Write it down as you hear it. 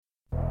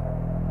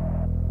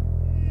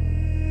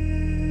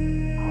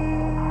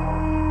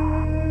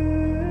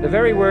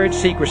very word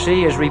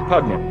secrecy is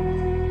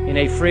repugnant in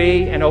a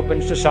free and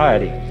open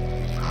society.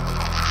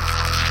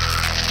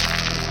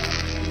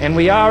 And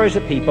we are, as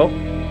a people,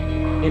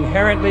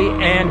 inherently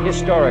and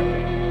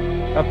historically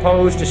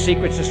opposed to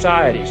secret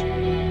societies,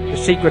 to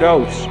secret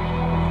oaths,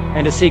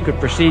 and to secret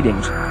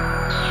proceedings.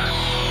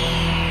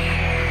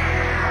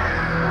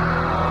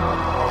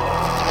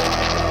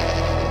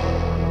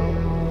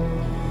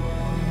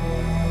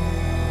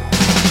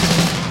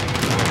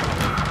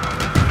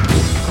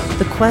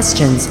 The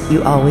questions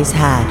you always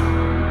had,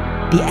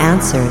 the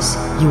answers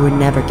you were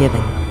never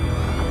given,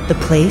 the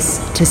place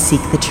to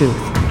seek the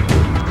truth.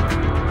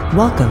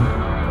 Welcome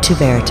to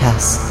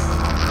Veritas.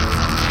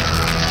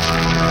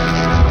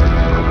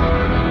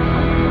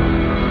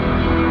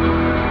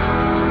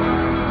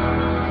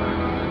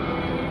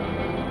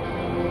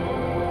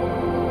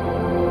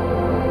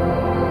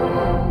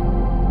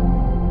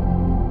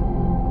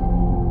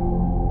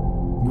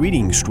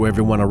 Greetings to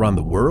everyone around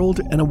the world,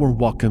 and a warm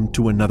welcome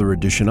to another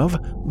edition of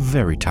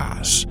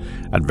Veritas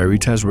at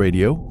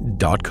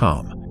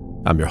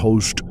veritasradio.com. I'm your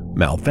host,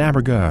 Mel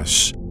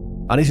Fabregas,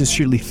 and I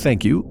sincerely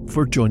thank you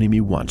for joining me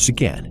once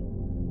again.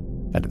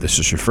 And if this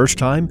is your first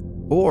time,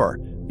 or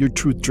your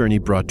truth journey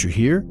brought you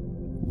here,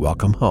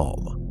 welcome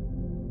home.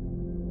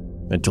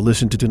 And to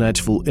listen to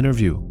tonight's full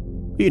interview,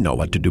 you know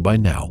what to do by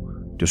now.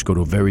 Just go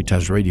to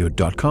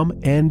veritasradio.com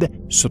and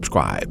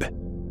subscribe.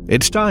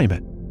 It's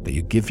time that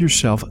you give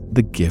yourself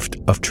the gift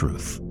of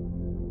truth.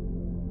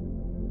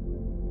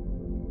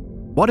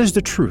 What is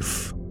the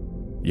truth?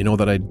 You know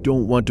that I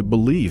don't want to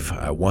believe,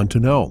 I want to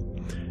know.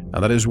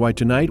 And that is why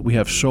tonight we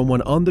have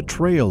someone on the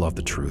trail of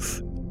the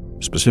truth,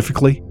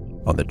 specifically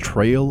on the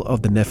trail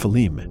of the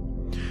Nephilim.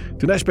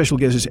 Tonight's special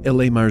guest is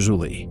L.A.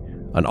 Marzulli,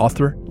 an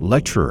author,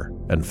 lecturer,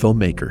 and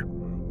filmmaker.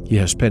 He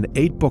has penned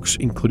 8 books,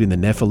 including the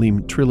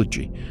Nephilim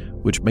trilogy,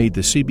 which made the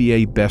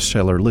CBA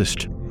bestseller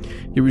list.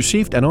 He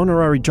received an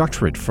honorary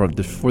doctorate for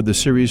the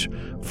series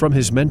from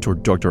his mentor,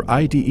 Dr.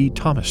 I.D.E.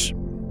 Thomas.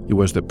 He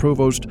was the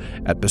provost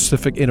at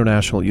Pacific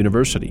International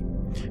University.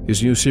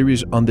 His new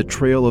series, On the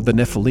Trail of the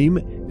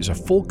Nephilim, is a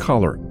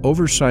full-color,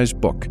 oversized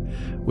book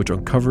which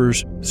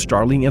uncovers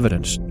startling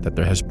evidence that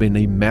there has been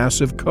a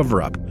massive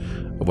cover-up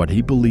of what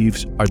he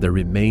believes are the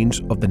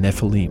remains of the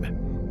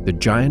Nephilim, the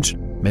giants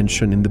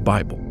mentioned in the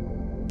Bible.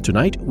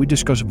 Tonight, we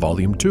discuss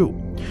Volume 2.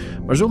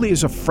 Marzulli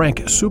is a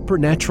frank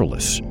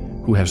supernaturalist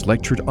who has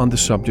lectured on the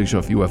subjects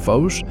of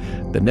UFOs,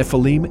 the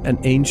Nephilim, and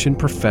ancient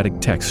prophetic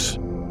texts,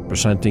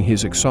 presenting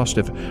his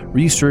exhaustive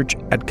research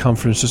at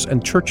conferences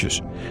and churches,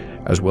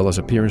 as well as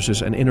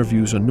appearances and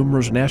interviews on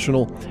numerous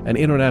national and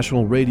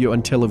international radio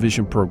and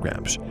television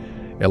programs.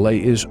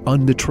 L.A. is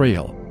on the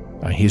trail,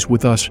 and he's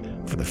with us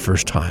for the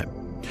first time.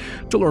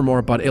 To learn more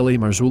about L.A.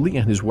 Marzulli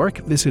and his work,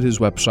 visit his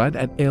website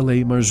at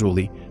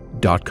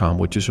lamarzulli.com,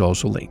 which is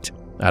also linked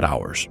at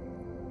ours.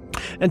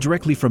 And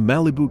directly from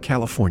Malibu,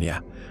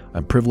 California,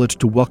 I'm privileged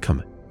to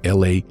welcome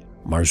L.A.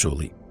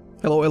 Marzulli.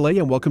 Hello, L.A.,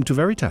 and welcome to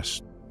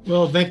Veritas.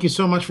 Well, thank you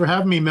so much for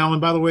having me, Mel. And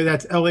by the way,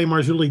 that's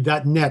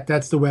lamarzulli.net.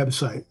 That's the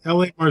website,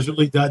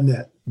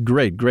 lamarzulli.net.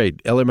 Great.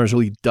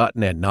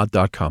 lamarzulli.net,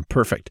 not .com.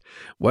 Perfect.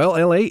 Well,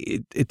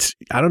 L.A.,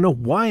 I don't know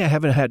why I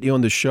haven't had you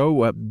on the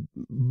show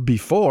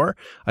before.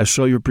 I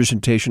saw your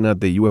presentation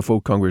at the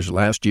UFO Congress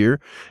last year,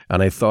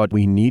 and I thought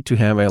we need to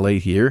have L.A.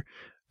 here.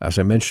 As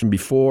I mentioned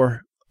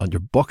before, on your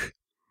book,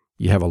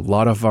 you have a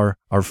lot of our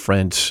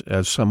friends.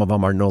 Some of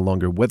them are no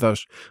longer with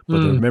us,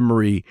 but their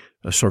memory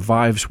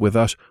survives with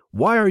us.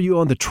 Why are you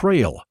on the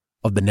trail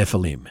of the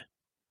Nephilim?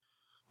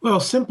 Well,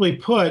 simply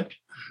put,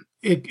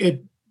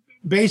 it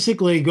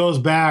basically goes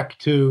back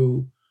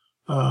to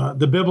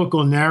the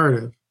biblical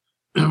narrative,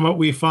 what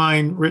we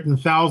find written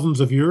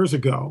thousands of years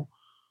ago,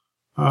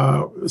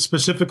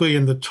 specifically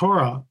in the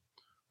Torah,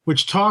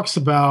 which talks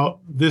about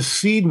this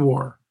seed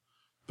war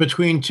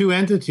between two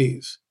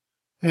entities.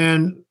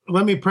 And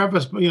let me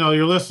preface,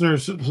 your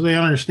listeners, so they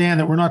understand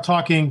that we're not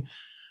talking,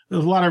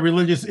 there's a lot of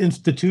religious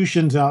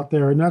institutions out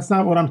there, and that's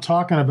not what I'm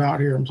talking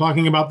about here. I'm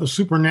talking about the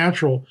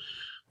supernatural.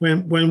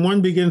 When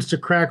one begins to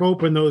crack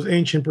open those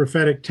ancient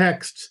prophetic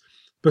texts,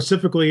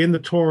 specifically in the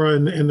Torah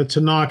and in the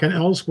Tanakh and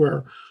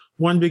elsewhere,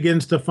 one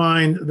begins to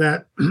find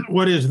that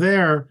what is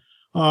there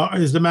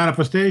is the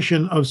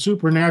manifestation of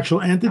supernatural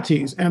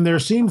entities. And there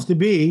seems to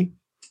be,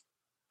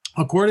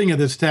 according to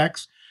this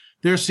text,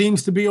 there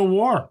seems to be a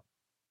war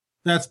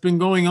that's been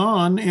going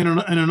on in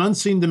an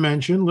unseen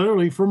dimension,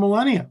 literally for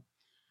millennia.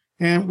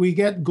 And we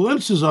get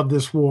glimpses of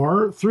this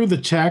war through the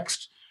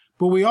text,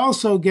 but we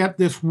also get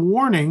this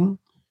warning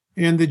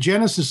in the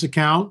Genesis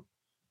account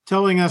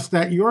telling us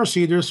that your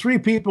seed, there's 3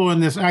 people in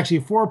this,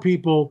 actually 4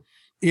 people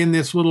in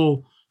this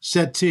little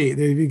settee.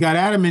 You've got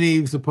Adam and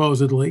Eve,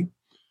 supposedly,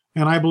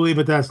 and I believe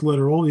that that's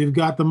literal. You've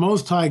got the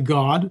Most High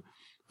God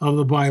of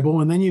the Bible,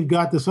 and then you've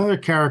got this other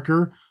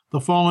character, the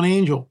fallen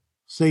angel,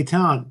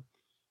 Satan.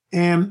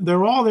 And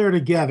they're all there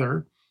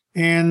together,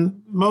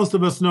 and most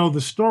of us know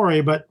the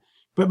story, but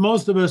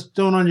most of us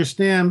don't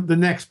understand the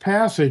next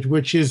passage,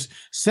 which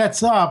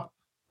sets up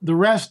the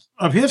rest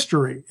of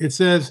history. It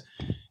says,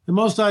 the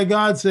Most High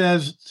God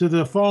says to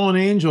the fallen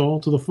angel,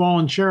 to the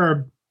fallen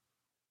cherub,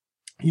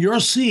 your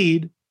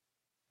seed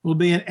will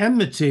be an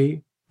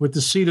enmity with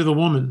the seed of the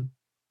woman.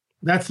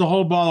 That's the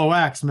whole ball of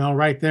wax, Mel,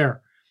 right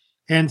there.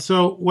 And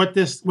so what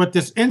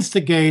this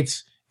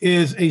instigates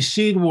is a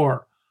seed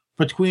war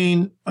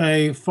between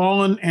a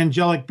fallen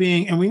angelic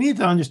being. And we need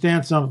to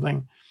understand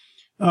something.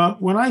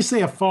 When I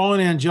say a fallen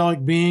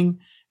angelic being,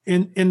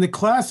 in the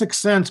classic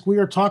sense, we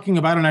are talking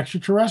about an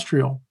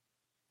extraterrestrial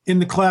in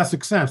the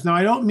classic sense. Now,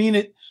 I don't mean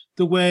it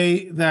the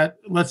way that,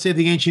 let's say,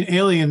 the Ancient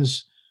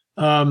Aliens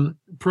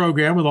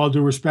program, with all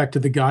due respect to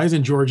the guys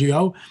and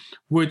Giorgio,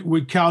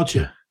 would couch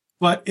it.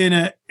 But in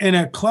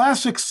a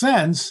classic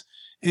sense,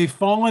 a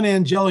fallen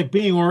angelic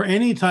being, or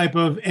any type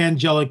of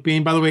angelic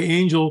being, by the way,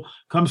 angel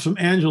comes from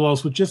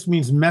angelos, which just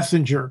means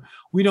messenger.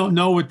 We don't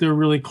know what they're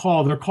really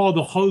called. They're called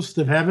the host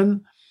of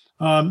heaven.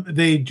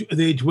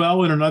 They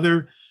dwell in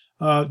another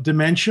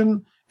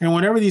dimension. And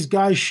whenever these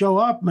guys show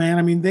up, man,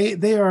 I mean,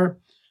 they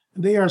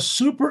are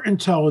super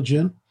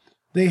intelligent.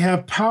 They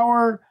have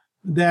power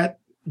that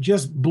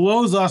just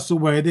blows us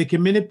away. They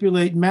can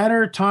manipulate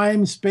matter,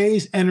 time,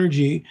 space,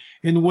 energy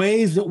in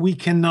ways that we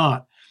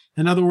cannot.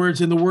 In other words,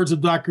 in the words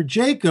of Dr.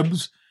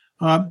 Jacobs,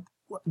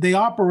 they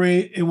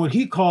operate in what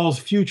he calls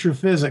future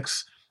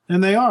physics.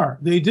 And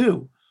they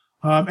do.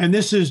 And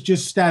this is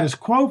just status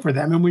quo for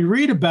them. And we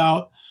read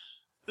about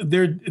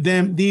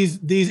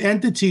these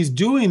entities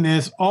doing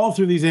this all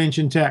through these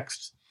ancient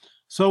texts.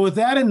 So with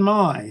that in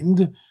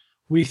mind,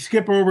 we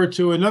skip over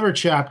to another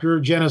chapter,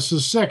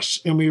 Genesis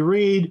 6, and we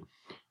read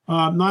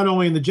not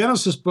only in the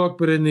Genesis book,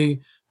 but in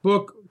the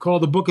book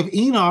called the Book of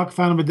Enoch,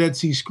 found in the Dead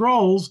Sea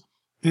Scrolls,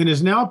 and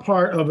is now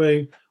part of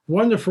a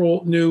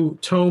wonderful new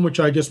tome, which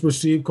I just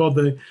received, called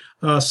the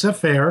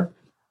Sefer.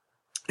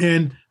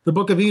 And the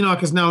Book of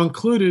Enoch is now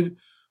included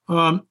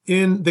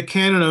in the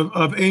canon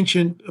of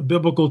ancient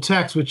biblical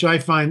texts, which I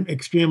find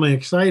extremely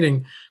exciting.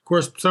 Of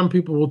course, some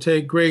people will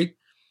take great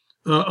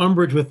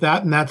umbrage with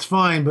that, and that's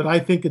fine. But I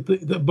think that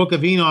the Book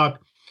of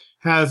Enoch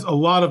has a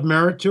lot of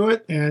merit to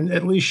it, and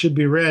at least should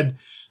be read.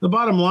 The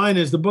bottom line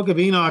is the Book of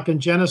Enoch and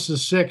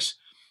Genesis 6,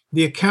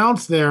 the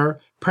accounts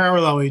there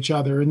parallel each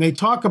other, and they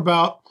talk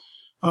about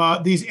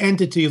these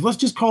entities. Let's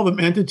just call them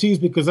entities,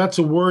 because that's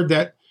a word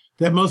that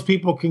most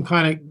people can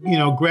kind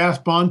of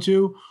grasp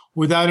onto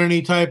without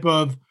any type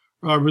of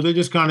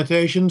religious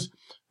connotations.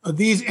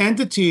 These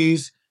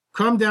entities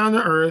come down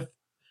to earth,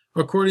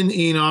 according to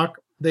Enoch.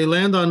 They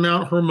land on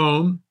Mount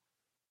Hermon,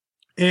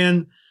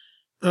 and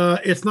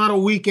it's not a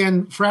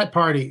weekend frat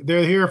party.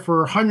 They're here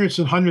for hundreds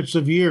and hundreds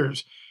of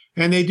years,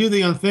 and they do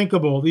the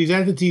unthinkable. These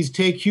entities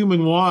take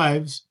human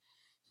wives,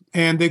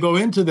 and they go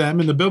into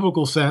them in the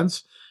biblical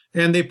sense,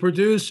 and they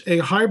produce a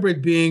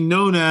hybrid being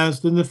known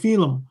as the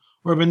Nephilim,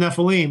 or the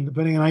Nephilim,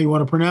 depending on how you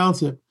want to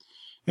pronounce it.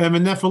 And the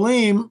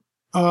Nephilim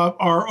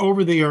are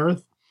over the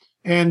earth,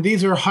 and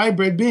these are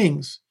hybrid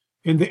beings.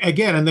 In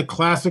the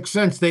classic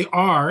sense, they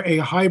are a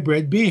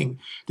hybrid being.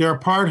 They're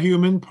part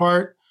human,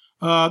 part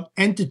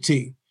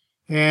entity,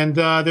 and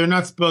they're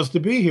not supposed to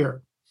be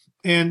here.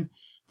 And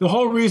the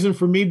whole reason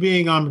for me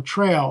being on the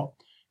trail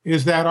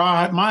is that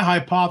our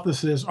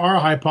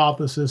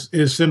hypothesis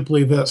is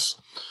simply this,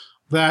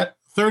 that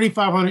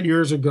 3,500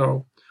 years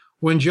ago,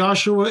 when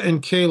Joshua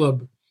and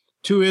Caleb,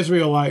 two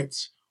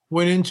Israelites,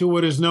 went into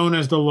what is known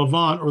as the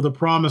Levant, or the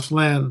Promised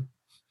Land,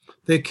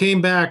 they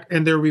came back,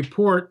 and their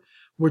report,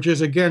 which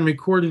is again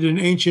recorded in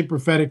ancient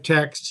prophetic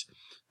texts,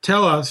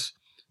 tell us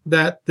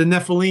that the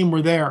Nephilim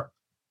were there.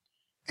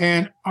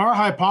 And our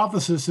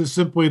hypothesis is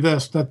simply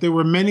this, that there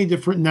were many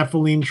different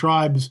Nephilim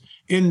tribes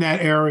in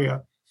that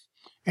area.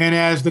 And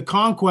as the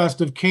conquest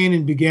of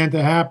Canaan began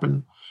to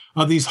happen,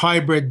 of these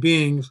hybrid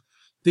beings,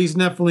 these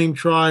Nephilim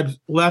tribes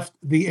left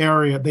the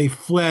area. They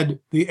fled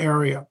the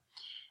area.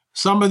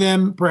 Some of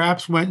them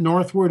perhaps went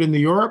northward into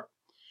Europe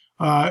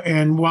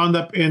and wound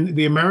up in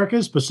the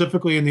Americas,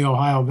 specifically in the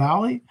Ohio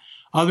Valley.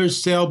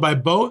 Others sailed by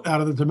boat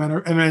out of the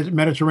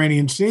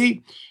Mediterranean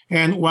Sea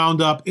and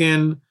wound up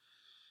in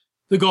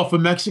the Gulf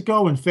of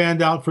Mexico and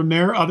fanned out from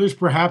there. Others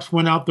perhaps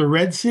went out the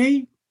Red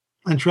Sea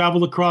and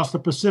traveled across the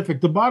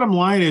Pacific. The bottom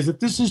line is, if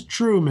this is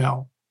true,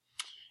 Mel,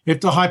 if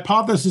the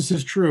hypothesis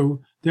is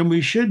true, then we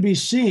should be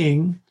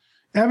seeing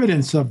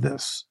evidence of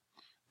this.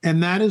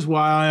 And that is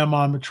why I am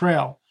on the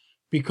trail,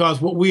 because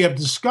what we have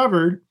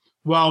discovered,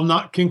 while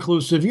not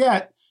conclusive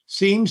yet,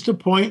 seems to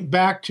point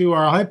back to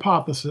our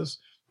hypothesis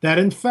that,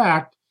 in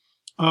fact,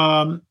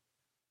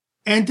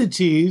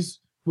 entities,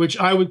 which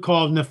I would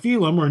call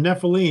Nephilim or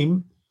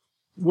Nephilim,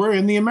 were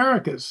in the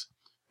Americas.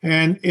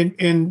 And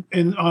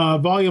in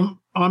volume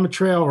On the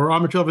Trail, or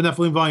On the Trail of the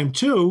Nephilim, Volume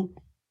 2,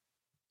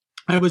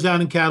 I was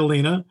out in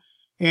Catalina,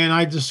 and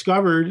I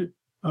discovered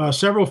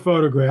several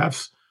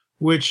photographs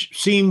which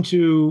seemed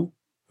to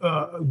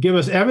give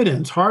us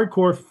evidence,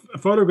 hardcore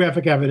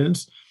photographic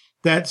evidence,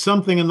 that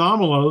something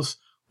anomalous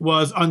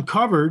was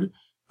uncovered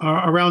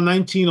around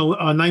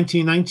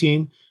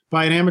 1919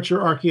 by an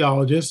amateur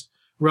archaeologist,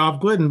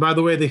 Ralph Glidden. By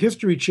the way, the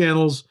History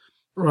Channel's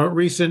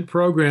recent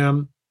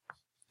program,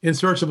 In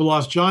Search of the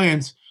Lost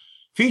Giants,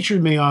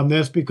 featured me on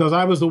this because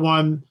I was the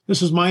one,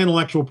 this is my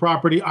intellectual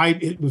property.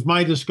 It was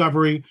my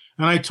discovery.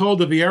 And I told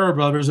the Vieira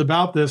brothers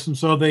about this. And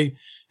so they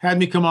had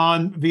me come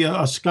on via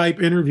a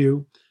Skype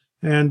interview.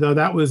 And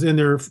that was in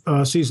their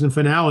season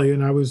finale.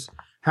 And I was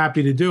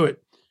happy to do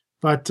it.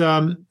 But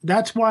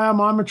that's why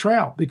I'm on the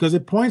trail, because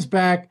it points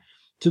back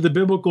to the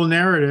biblical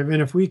narrative.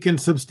 And if we can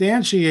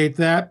substantiate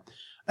that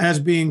as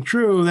being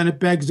true, then it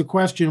begs the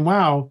question,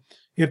 wow,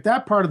 if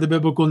that part of the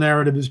biblical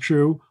narrative is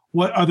true,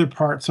 what other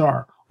parts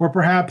are? Or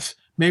perhaps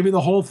maybe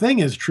the whole thing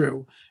is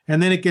true.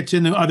 And then it gets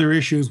into other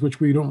issues, which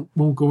we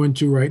won't go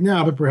into right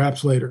now, but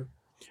perhaps later.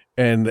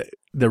 And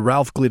the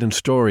Ralph Glidden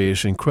story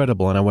is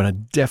incredible, and I want to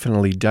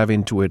definitely dive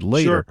into it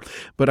later.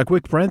 Sure. But a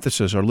quick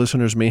parenthesis, our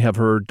listeners may have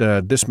heard,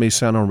 this may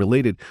sound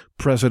unrelated,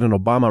 President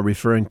Obama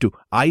referring to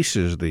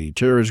ISIS, the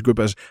terrorist group,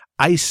 as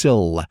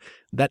ISIL.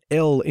 That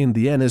L in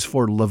the end is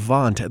for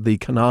Levant, the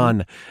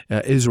Canaan,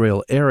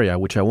 Israel area,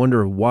 which I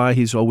wonder why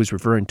he's always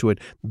referring to it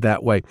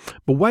that way.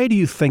 But why do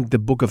you think the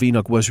Book of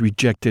Enoch was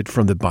rejected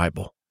from the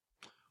Bible?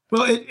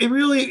 Well,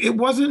 it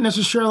wasn't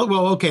necessarily,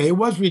 well, okay, it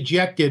was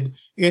rejected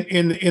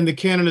in the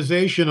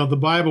canonization of the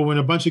Bible when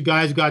a bunch of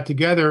guys got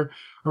together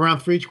around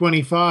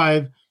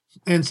 325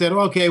 and said,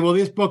 okay, well,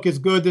 this book is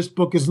good, this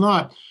book is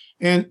not.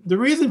 And the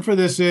reason for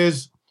this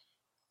is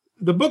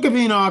the Book of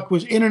Enoch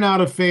was in and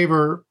out of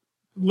favor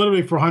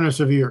literally for hundreds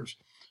of years.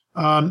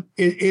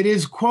 It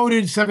is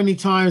quoted 70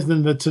 times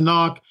in the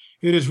Tanakh.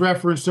 It is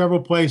referenced several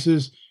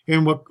places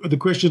in what the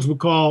Christians would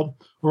call,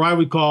 or I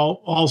would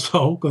call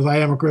also, because I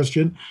am a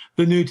Christian,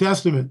 the New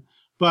Testament.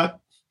 But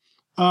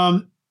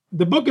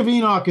the Book of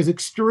Enoch is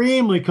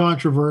extremely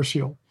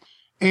controversial,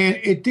 and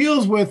it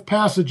deals with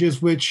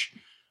passages which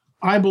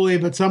I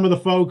believe that some of the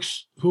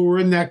folks who were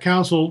in that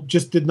council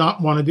just did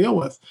not want to deal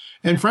with.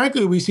 And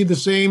frankly, we see the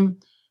same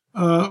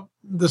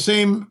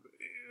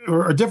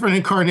or a different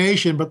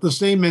incarnation, but the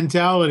same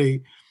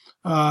mentality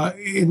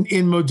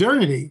in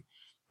modernity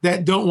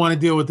that don't want to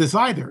deal with this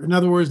either. In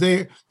other words,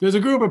 there's a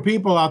group of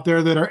people out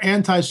there that are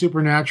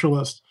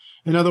anti-supernaturalists.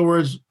 In other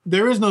words,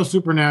 there is no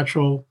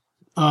supernatural.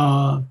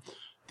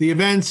 The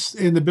events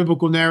in the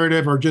biblical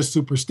narrative are just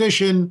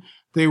superstition.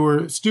 They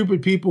were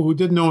stupid people who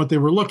didn't know what they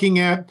were looking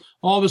at.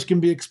 All this can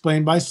be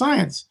explained by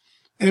science.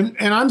 And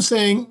I'm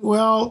saying,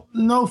 well,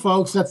 no,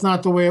 folks, that's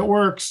not the way it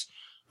works.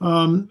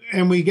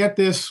 And we get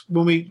this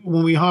when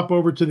we hop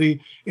over to the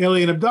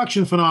alien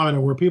abduction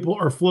phenomena, where people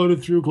are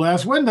floated through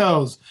glass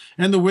windows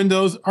and the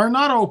windows are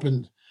not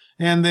opened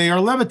and they are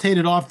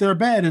levitated off their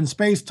bed and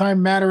space,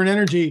 time, matter, and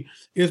energy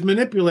is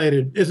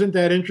manipulated. Isn't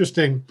that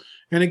interesting?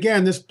 And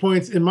again, this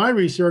points in my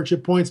research,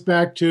 it points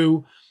back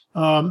to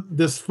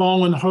this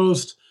fallen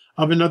host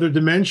of another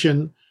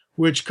dimension,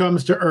 which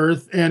comes to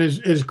Earth and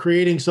is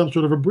creating some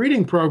sort of a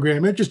breeding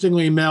program.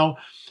 Interestingly, Mel,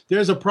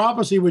 there's a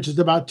prophecy which is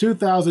about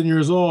 2,000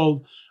 years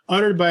old,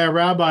 uttered by a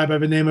rabbi by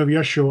the name of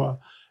Yeshua.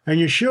 And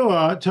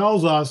Yeshua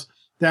tells us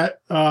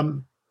that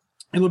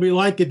it'll be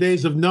like the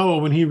days of Noah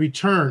when he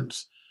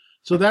returns.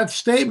 So that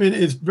statement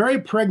is very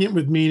pregnant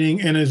with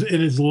meaning and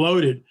is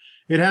loaded.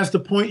 It has to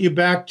point you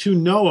back to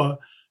Noah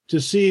to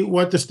see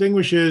what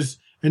distinguishes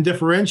and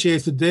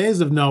differentiates the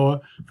days of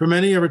Noah from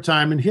any other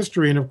time in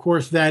history. And of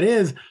course, that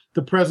is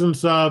the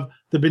presence of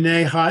the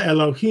B'nai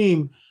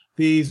Ha-Elohim,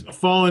 these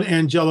fallen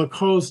angelic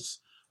hosts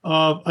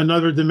of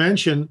another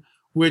dimension,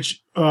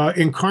 which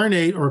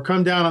incarnate or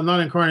come down, not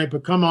incarnate,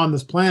 but come on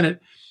this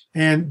planet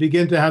and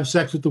begin to have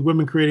sex with the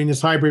women, creating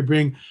this hybrid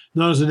being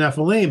known as the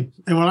Nephilim.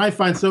 And what I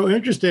find so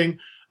interesting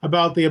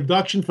about the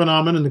abduction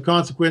phenomenon and the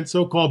consequent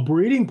so-called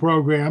breeding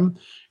program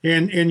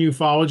in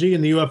ufology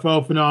and the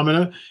UFO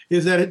phenomena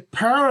is that it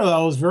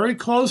parallels very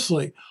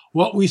closely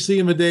what we see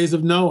in the days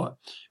of Noah.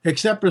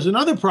 Except there's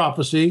another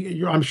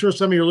prophecy. I'm sure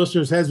some of your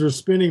listeners' heads are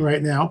spinning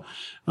right now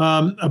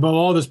about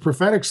all this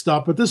prophetic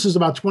stuff, but this is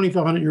about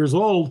 2,500 years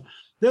old.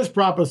 This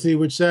prophecy,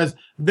 which says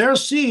their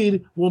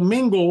seed will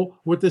mingle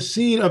with the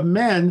seed of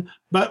men,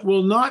 but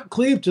will not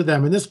cleave to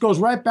them. And this goes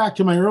right back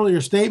to my earlier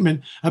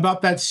statement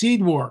about that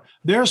seed war.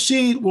 Their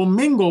seed will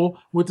mingle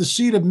with the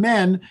seed of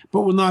men,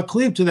 but will not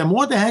cleave to them.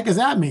 What the heck does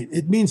that mean?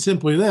 It means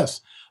simply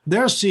this.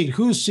 Their seed,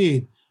 whose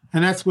seed?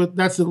 And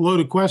that's a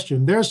loaded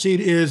question. Their seed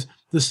is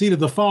the seed of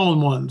the fallen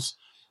ones.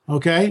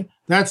 Okay?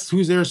 That's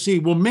who's their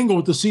seed. Will mingle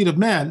with the seed of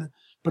men,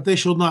 but they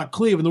shall not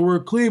cleave. And the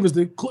word cleave is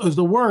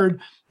the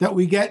word that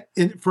we get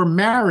for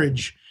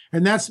marriage.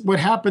 And that's what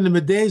happened in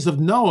the days of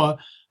Noah.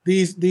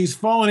 These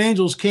fallen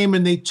angels came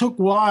and they took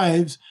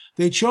wives,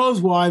 they chose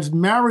wives,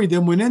 married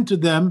them, went into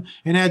them,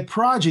 and had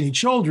progeny,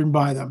 children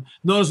by them.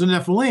 Those are the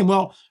Nephilim.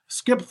 Well,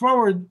 skip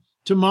forward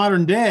to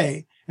modern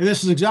day, and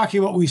this is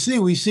exactly what we see.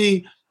 We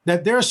see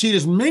that their seed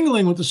is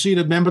mingling with the seed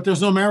of men, but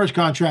there's no marriage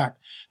contract.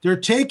 They're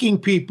taking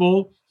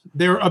people,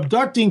 they're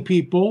abducting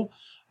people,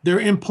 they're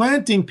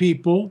implanting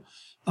people,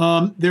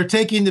 they're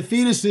taking the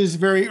fetuses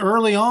very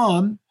early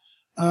on,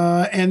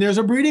 and there's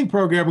a breeding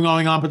program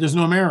going on, but there's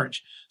no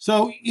marriage.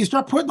 So you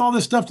start putting all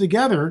this stuff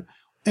together,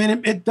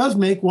 and it does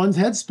make one's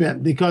head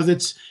spin, because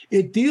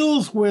it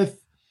deals with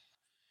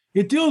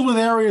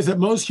areas that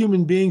most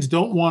human beings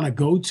don't want to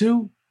go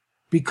to,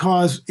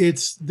 because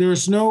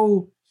there's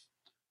no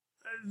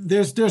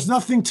there's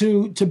nothing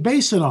to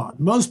base it on.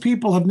 Most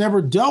people have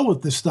never dealt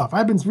with this stuff.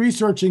 I've been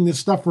researching this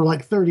stuff for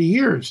like 30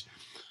 years.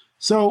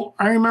 So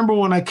I remember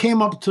when I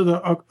came up to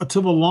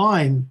the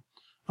line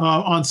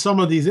on some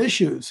of these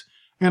issues,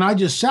 and I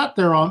just sat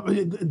there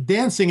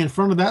dancing in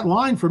front of that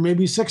line for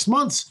maybe 6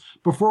 months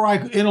before I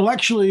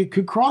intellectually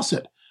could cross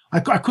it. I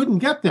couldn't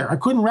get there. I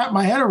couldn't wrap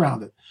my head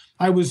around it.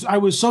 I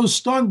was so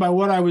stunned by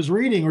what I was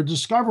reading or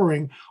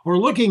discovering or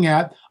looking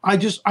at.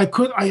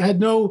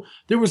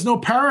 There was no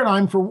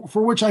paradigm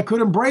for which I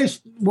could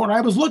embrace what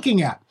I was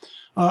looking at.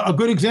 A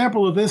good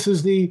example of this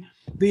is the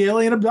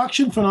alien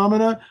abduction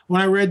phenomena.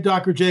 When I read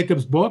Dr.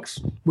 Jacobs' books,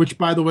 which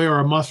by the way are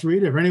a must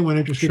read if anyone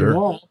interested at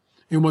all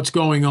in what's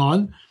going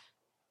on,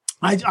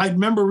 I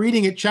remember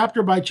reading it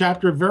chapter by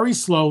chapter very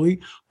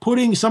slowly,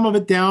 putting some of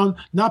it down,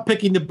 not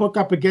picking the book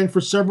up again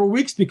for several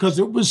weeks because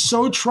it was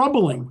so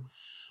troubling.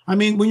 I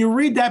mean, when you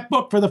read that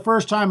book for the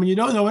first time and you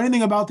don't know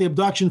anything about the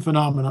abduction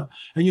phenomena,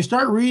 and you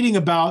start reading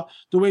about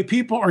the way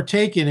people are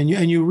taken, and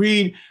you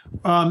read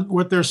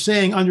what they're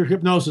saying under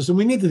hypnosis, and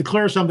we need to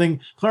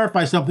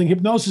clarify something.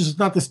 Hypnosis is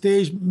not the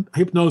stage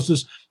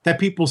hypnosis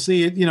that people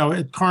see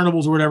at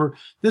carnivals or whatever.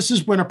 This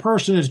is when a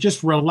person is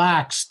just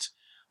relaxed.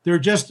 They're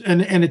just,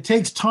 and it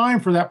takes time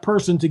for that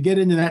person to get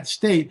into that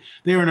state.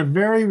 They are in a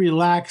very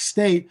relaxed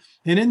state.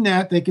 And in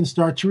that, they can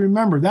start to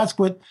remember. That's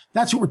what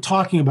we're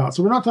talking about.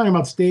 So we're not talking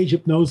about stage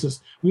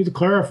hypnosis. We need to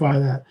clarify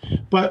that.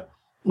 But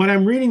when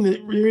I'm reading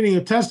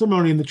the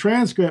testimony and the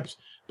transcripts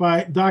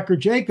by Dr.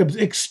 Jacobs,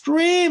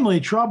 extremely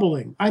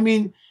troubling. I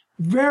mean,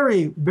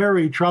 very,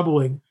 very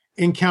troubling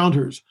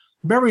encounters,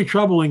 very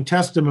troubling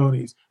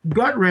testimonies,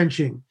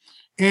 gut-wrenching,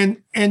 and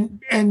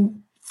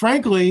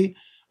frankly,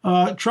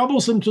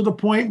 troublesome to the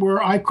point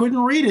where I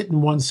couldn't read it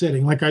in one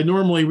sitting. Like I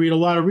normally read a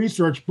lot of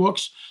research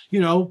books,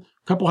 a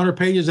couple hundred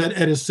pages at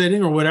a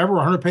sitting or whatever,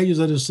 100 pages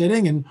at a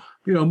sitting, and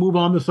move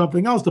on to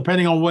something else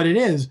depending on what it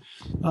is.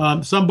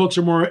 Some books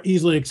are more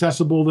easily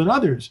accessible than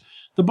others.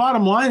 The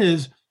bottom line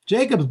is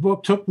Jacob's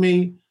book took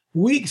me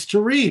weeks to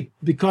read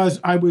because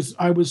I was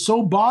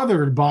so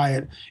bothered by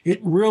it. It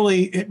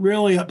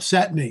really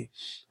upset me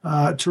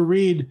to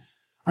read.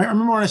 I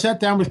remember when I sat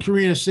down with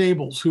Karina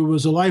Sables, who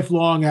was a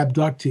lifelong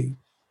abductee,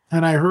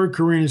 and I heard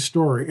Karina's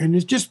story, and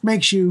it just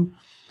makes you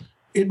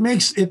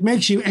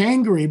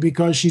angry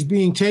because she's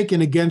being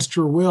taken against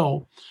her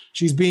will.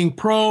 She's being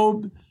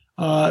probed.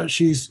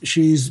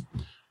 She's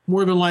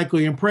more than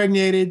likely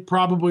impregnated.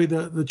 Probably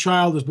the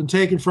child has been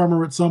taken from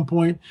her at some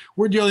point.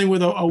 We're dealing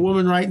with a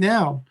woman right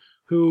now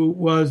who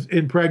was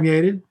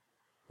impregnated,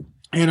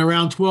 and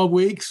around 12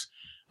 weeks,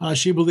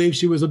 she believes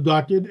she was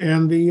abducted,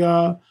 and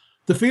the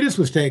fetus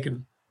was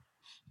taken.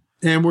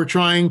 And we're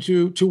trying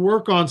to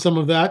work on some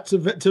of that to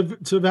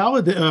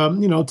validate,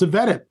 to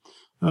vet it,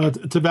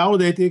 to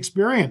validate the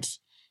experience,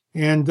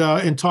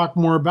 and talk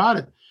more about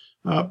it.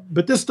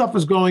 But this stuff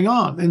is going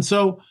on, and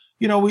so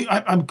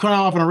I'm kind of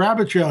off on a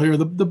rabbit trail here.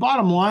 The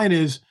bottom line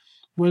is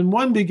when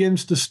one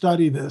begins to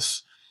study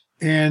this,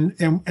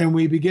 and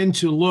we begin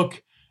to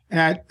look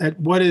at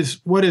what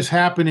is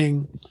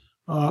happening,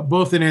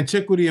 both in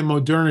antiquity and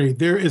modernity,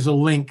 there is a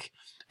link,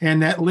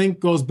 and that link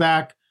goes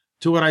back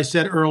to what I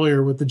said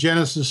earlier with the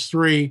Genesis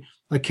 3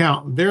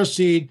 account.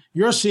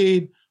 Your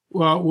seed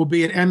will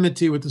be at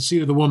enmity with the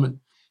seed of the woman.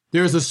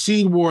 There's a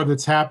seed war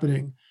that's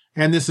happening,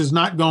 and this is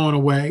not going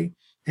away.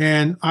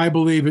 And I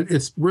believe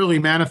it's really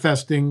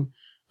manifesting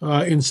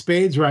in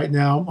spades right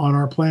now on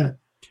our planet.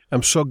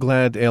 I'm so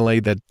glad, L.A.,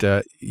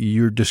 that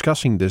you're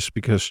discussing this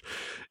because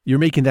you're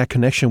making that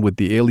connection with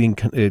the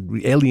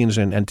aliens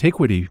and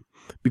antiquity.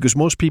 Because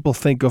most people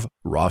think of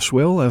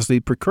Roswell as the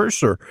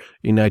precursor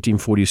in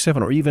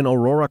 1947 or even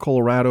Aurora,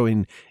 Colorado in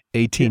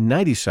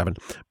 1897.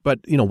 But,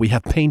 we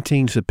have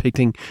paintings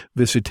depicting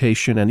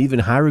visitation and even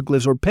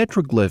hieroglyphs or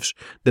petroglyphs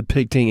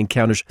depicting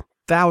encounters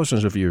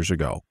thousands of years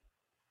ago.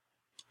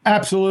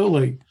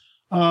 Absolutely.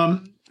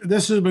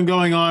 This has been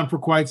going on for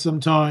quite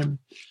some time.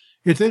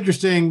 It's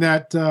interesting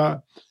that,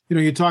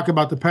 you talk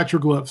about the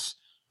petroglyphs.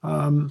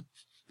 And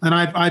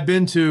I've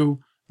been to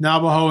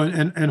Navajo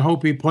and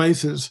Hopi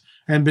places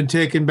and been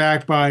taken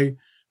back by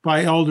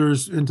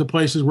elders into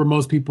places where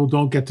most people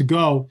don't get to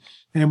go,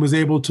 and was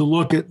able to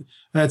look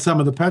at some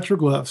of the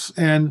petroglyphs.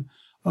 And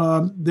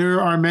there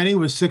are many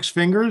with 6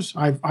 fingers.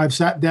 I've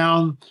sat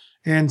down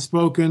and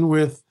spoken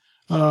with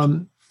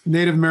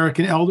Native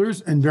American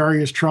elders and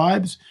various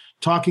tribes,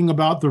 talking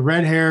about the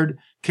red-haired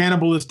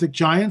cannibalistic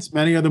giants,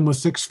 many of them with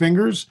 6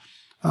 fingers.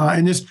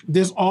 And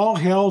this all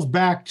hails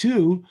back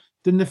to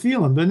the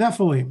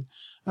Nephilim,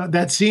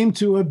 that seem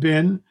to have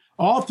been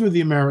all through the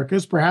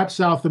Americas, perhaps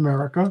South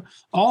America,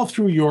 all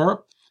through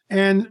Europe,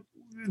 and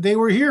they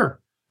were here.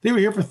 They were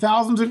here for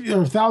thousands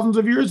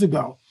of years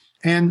ago.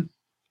 And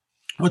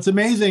what's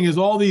amazing is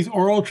all these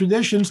oral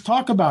traditions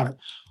talk about it.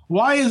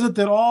 Why is it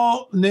that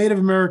all Native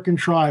American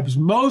tribes,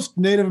 most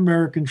Native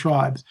American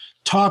tribes,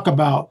 talk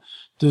about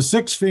the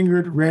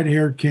 6-fingered,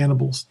 red-haired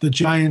cannibals, the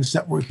giants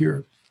that were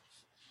here?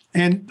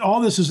 And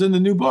all this is in the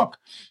new book.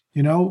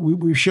 I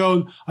only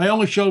showed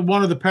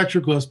one of the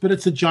petroglyphs, but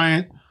it's a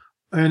giant.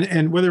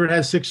 And whether it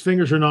has 6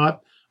 fingers or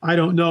not, I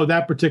don't know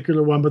that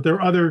particular one, but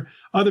there are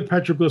other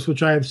petroglyphs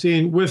which I have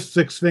seen with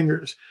 6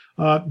 fingers.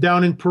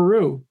 Down in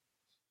Peru,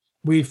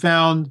 we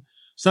found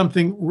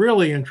something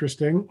really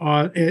interesting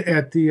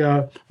at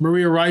the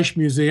Maria Reich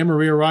Museum.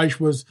 Maria Reich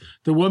was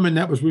the woman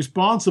that was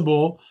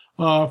responsible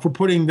for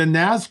putting the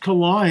Nazca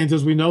lines,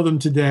 as we know them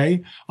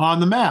today, on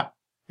the map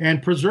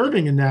and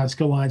preserving the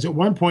Nazca lines. At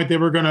one point, they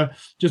were going to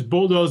just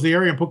bulldoze the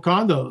area and put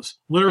condos,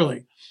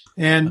 literally.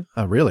 And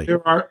really,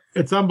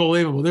 it's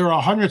unbelievable. There are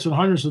hundreds and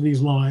hundreds of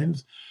these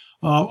lines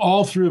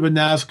all through the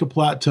Nazca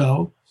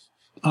Plateau.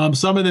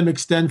 Some of them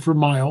extend for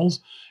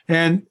miles,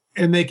 and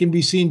they can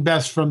be seen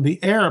best from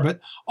the air, but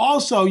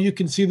also you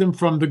can see them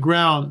from the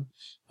ground.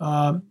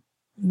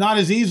 Not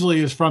as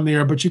easily as from the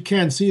air, but you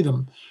can see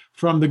them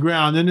from the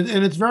ground. And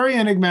it's very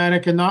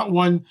enigmatic, and not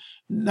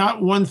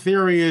one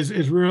theory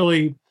is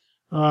really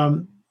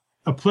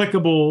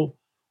applicable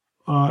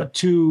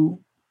to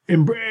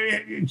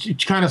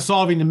kind of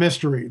solving the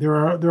mystery. There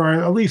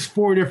are at least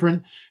 4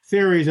 different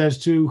theories as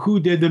to who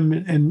did them,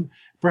 and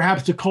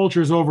perhaps the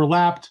cultures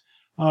overlapped.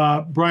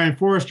 Brian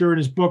Forrester, in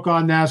his book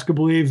on Nazca,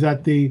 believes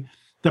that the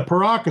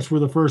Paracas were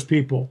the first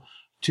people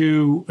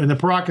and the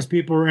Paracas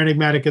people are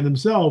enigmatic in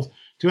themselves,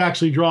 to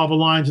actually draw the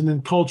lines, and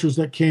then cultures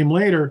that came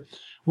later.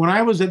 When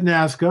I was at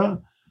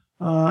Nazca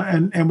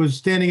and was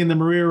standing in the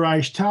Maria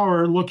Reich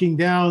Tower looking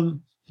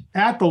down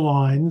at the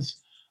lines,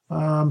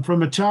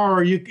 from a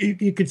tower,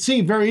 you could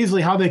see very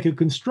easily how they could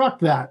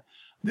construct that.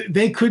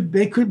 They could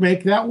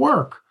make that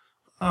work.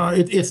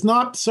 It's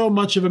not so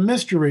much of a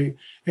mystery.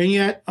 And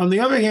yet, on the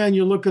other hand,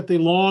 you look at the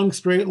long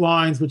straight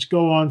lines which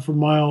go on for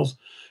miles,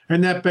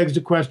 and that begs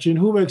the question,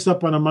 who wakes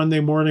up on a Monday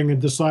morning and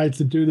decides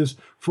to do this?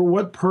 For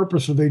what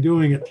purpose are they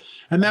doing it?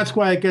 And that's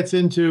why it gets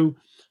into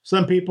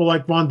some people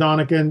like von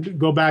Däniken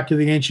go back to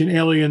the ancient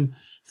alien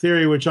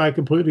theory, which I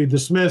completely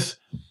dismiss.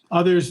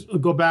 Others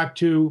go back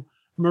to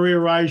Maria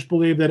Reich,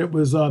 believe that it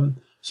was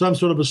some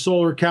sort of a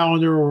solar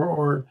calendar,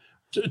 or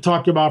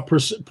talked about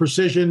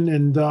precision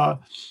and the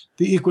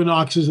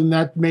equinoxes, and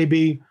that may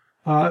be.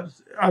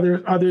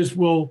 Others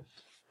will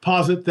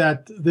posit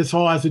that this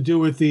all has to do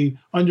with the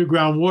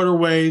underground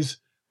waterways,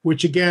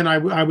 which again,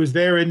 I was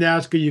there in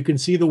Nazca. You can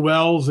see the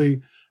wells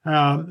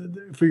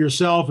for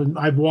yourself, and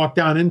I've walked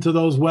down into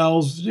those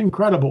wells. It's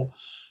incredible.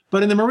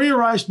 But in the Maria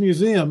Reich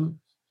Museum,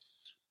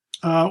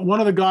 one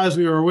of the guys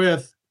we were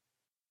with,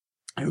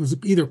 it was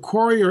either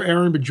Corey or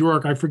Aaron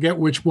Bajork, I forget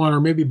which one, or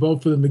maybe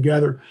both of them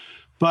together.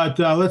 But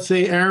let's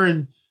say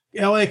Aaron,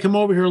 LA, come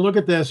over here, look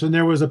at this. And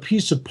there was a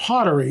piece of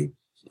pottery,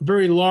 a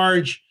very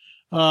large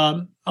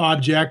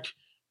object,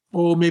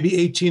 maybe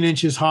 18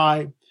 inches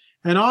high.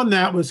 And on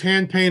that was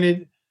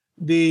hand-painted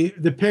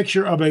the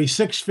picture of a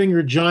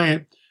 6-fingered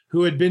giant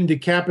who had been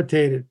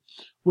decapitated.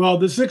 Well,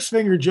 the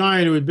 6-fingered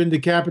giant who had been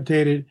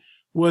decapitated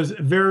was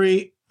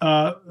very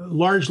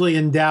largely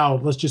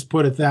endowed, let's just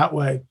put it that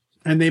way.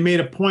 And they made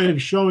a point of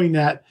showing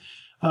that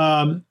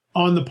on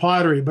the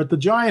pottery. But the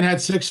giant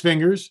had 6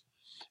 fingers,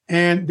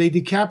 and they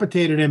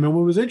decapitated him. And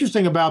what was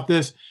interesting about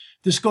this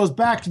goes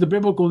back to the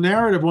biblical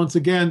narrative once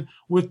again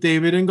with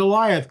David and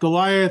Goliath.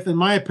 Goliath, in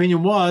my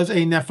opinion, was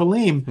a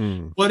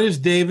Nephilim. What does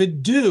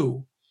David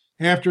do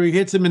after he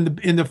hits him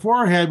in the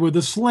forehead with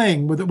a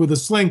sling? With a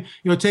sling,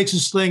 takes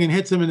his sling and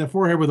hits him in the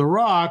forehead with a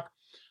rock.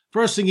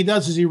 First thing he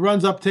does is he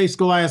runs up, takes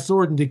Goliath's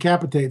sword, and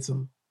decapitates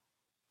him.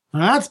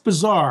 Now, that's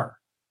bizarre.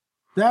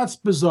 That's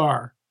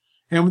bizarre.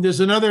 And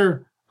there's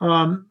another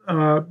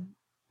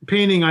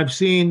painting I've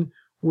seen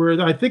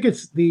where I think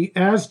it's the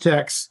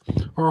Aztecs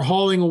are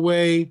hauling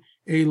away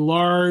a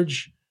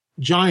large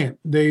giant.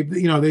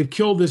 They've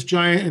killed this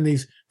giant,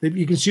 and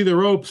you can see the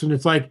ropes, and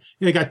it's like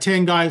they got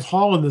 10 guys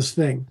hauling this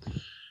thing.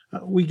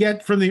 We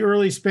get from the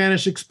early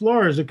Spanish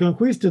explorers, the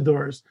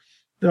conquistadors,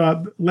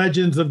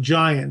 legends of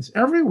giants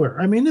everywhere.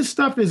 I mean, this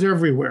stuff is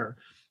everywhere.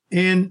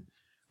 And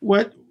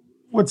what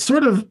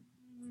sort of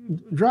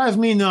drives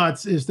me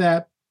nuts is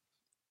that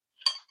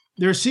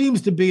there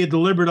seems to be a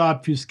deliberate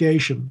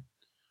obfuscation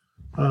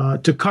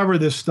to cover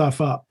this stuff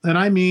up. And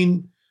I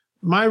mean,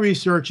 my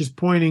research is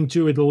pointing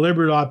to a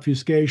deliberate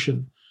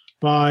obfuscation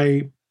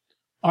by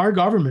our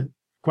government,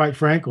 quite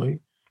frankly.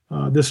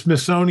 The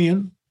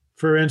Smithsonian,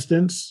 for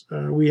instance,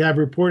 we have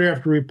report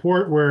after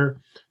report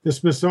where the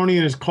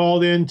Smithsonian is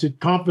called in to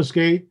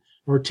confiscate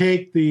or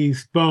take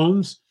these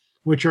bones,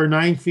 which are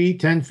 9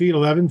 feet, 10 feet,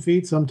 11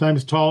 feet,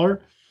 sometimes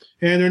taller,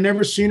 and they're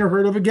never seen or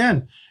heard of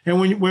again. And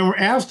when we're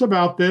asked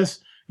about this,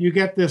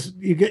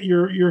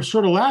 you're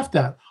sort of laughed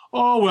at.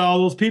 Oh, well,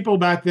 those people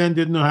back then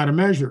didn't know how to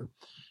measure.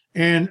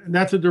 And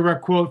that's a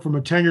direct quote from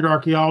a tenured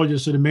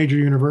archaeologist at a major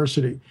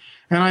university.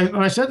 And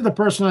I said to the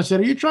person, I said,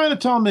 are you trying to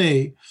tell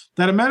me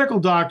that a medical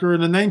doctor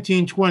in the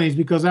 1920s,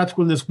 because that's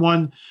when this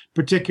one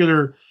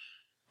particular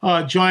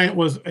giant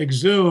was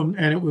exhumed,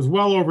 and it was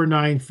well over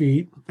 9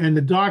 feet, and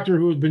the doctor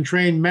who has been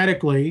trained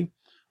medically,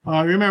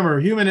 remember,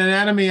 human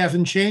anatomy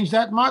hasn't changed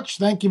that much,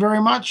 thank you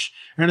very much,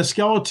 and a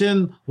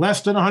skeleton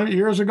less than 100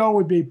 years ago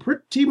would be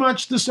pretty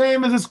much the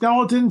same as a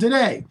skeleton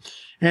today.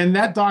 And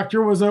that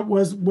doctor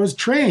was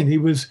trained. He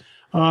was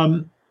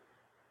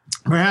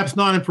perhaps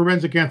not in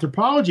forensic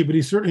anthropology, but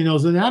he certainly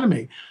knows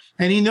anatomy.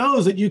 And he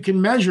knows that you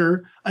can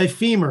measure a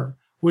femur,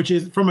 which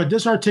is from a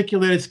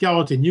disarticulated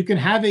skeleton. You can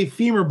have a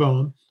femur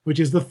bone, which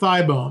is the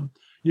thigh bone.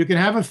 You can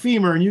have a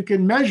femur, and you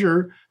can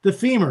measure the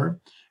femur.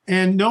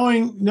 And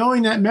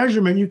knowing that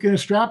measurement, you can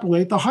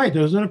extrapolate the height.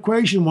 There's an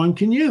equation one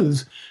can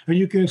use, and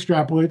you can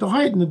extrapolate the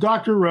height. And the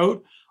doctor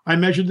wrote, I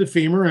measured the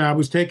femur, and I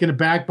was taken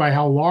aback by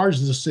how large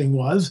this thing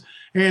was.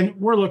 And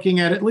we're looking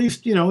at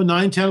least,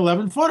 9, 10,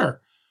 11 footer.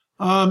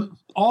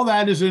 All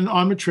that is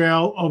on the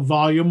trail of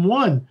volume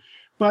 1.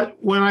 But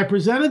when I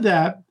presented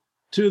that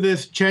to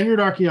this tenured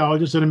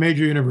archaeologist at a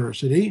major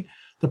university,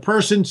 the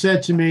person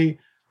said to me,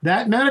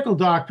 that medical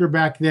doctor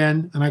back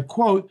then, and I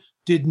quote,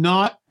 did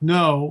not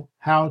know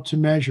how to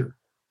measure.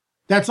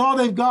 That's all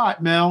they've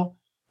got, Mel.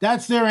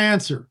 That's their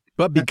answer.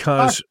 But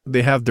because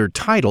they have their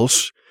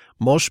titles,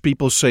 most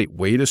people say,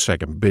 wait a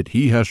second, but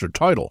he has a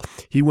title.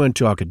 He went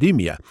to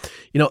academia.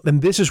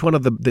 And this is one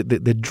of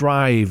the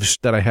drives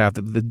that I have.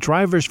 The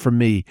drivers for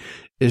me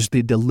is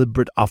the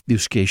deliberate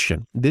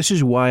obfuscation. This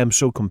is why I'm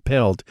so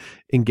compelled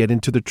in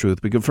getting to the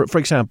truth. Because, for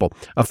example,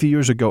 a few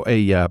years ago,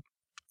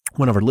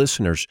 one of our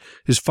listeners,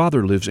 his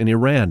father lives in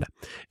Iran,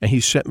 and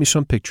he sent me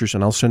some pictures,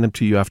 and I'll send them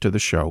to you after the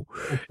show,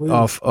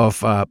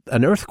 of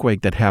an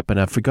earthquake that happened.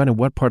 I've forgotten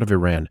what part of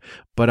Iran,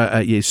 but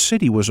a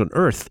city was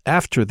unearthed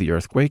after the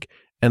earthquake,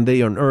 and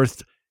they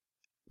unearthed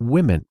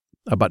women,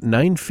 about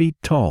 9 feet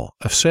tall,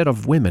 a set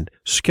of women,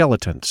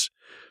 skeletons.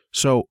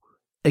 So,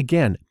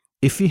 again,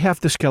 if you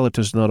have the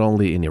skeletons not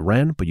only in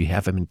Iran, but you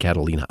have them in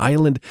Catalina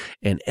Island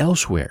and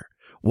elsewhere,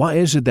 why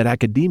is it that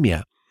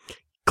academia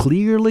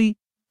clearly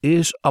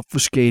is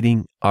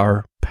obfuscating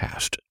our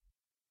past?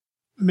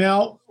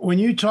 Mel, when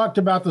you talked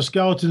about the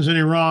skeletons in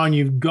Iran,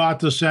 you've got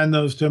to send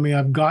those to me.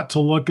 I've got to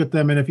look at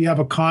them. And if you have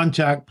a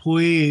contact,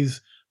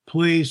 please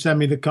send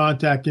me the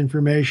contact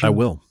information. I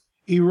will.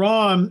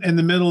 Iran and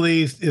the Middle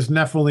East is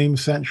Nephilim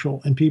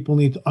central, and people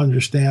need to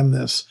understand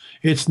this.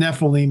 It's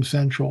Nephilim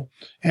central.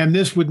 And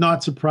this would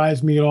not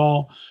surprise me at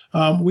all.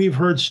 We've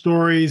heard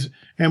stories,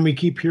 and we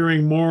keep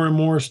hearing more and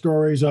more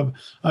stories of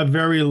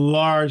very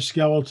large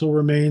skeletal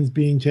remains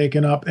being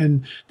taken up.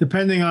 And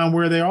depending on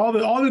where they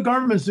are, all the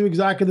governments do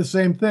exactly the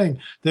same thing.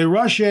 They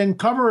rush in,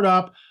 cover it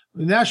up.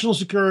 National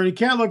security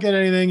can't look at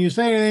anything. You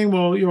say anything,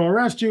 well, you'll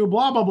arrest you,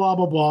 blah, blah, blah,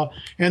 blah, blah.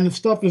 And the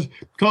stuff is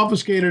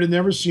confiscated and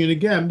never seen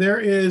again. There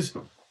is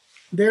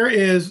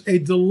a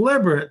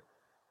deliberate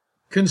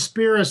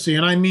conspiracy,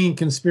 and I mean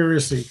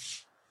conspiracy,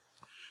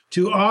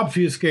 to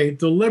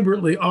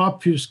deliberately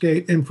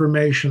obfuscate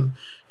information,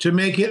 to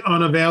make it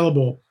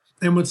unavailable.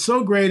 And what's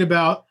so great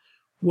about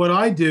what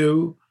I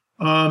do,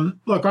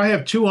 look, I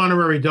have 2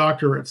 honorary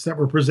doctorates that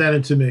were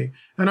presented to me,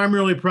 and I'm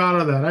really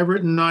proud of that. I've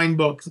written 9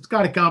 books. It's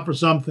got to count for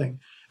something.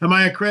 Am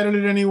I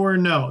accredited anywhere?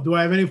 No. Do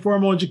I have any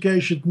formal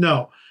education?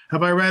 No.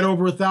 Have I read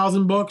over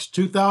 1,000 books,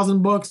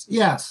 2,000 books?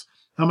 Yes.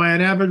 Am I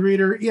an avid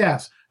reader?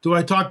 Yes. Do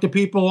I talk to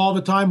people all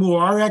the time who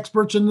are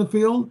experts in the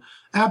field?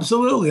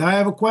 Absolutely. I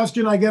have a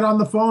question, I get on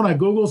the phone, I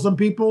Google some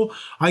people,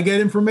 I get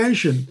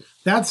information.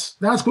 That's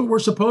what we're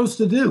supposed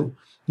to do,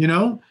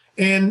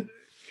 And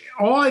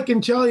all I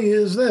can tell you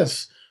is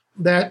this,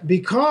 that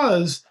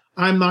because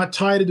I'm not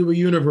tied to a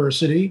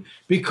university,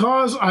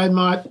 because I'm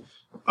not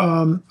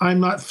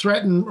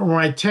threatened, or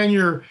my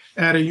tenure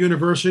at a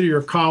university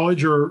or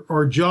college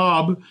or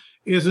job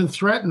isn't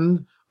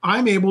threatened,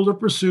 I'm able to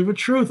pursue the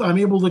truth. I'm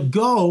able to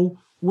go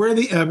where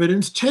the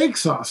evidence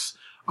takes us.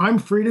 I'm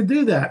free to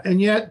do that. And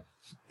yet,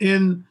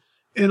 in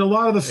a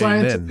lot of the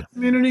scientific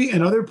community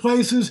and other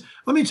places,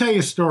 let me tell you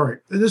a story.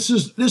 This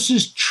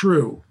is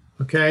true,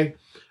 okay?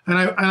 And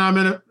I'm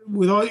in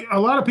a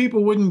lot of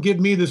people wouldn't give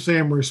me the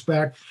same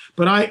respect,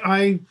 but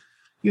I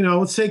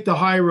let's take the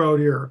high road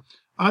here.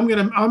 I'm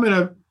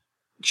gonna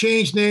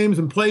change names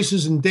and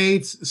places and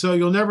dates, so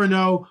you'll never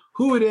know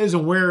who it is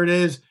and where it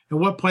is and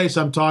what place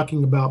I'm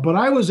talking about. But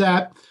I was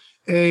at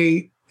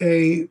a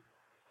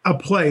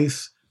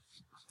place,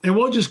 and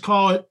we'll just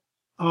call it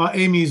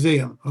a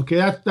museum. Okay,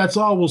 that's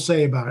all we'll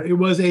say about it. It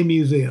was a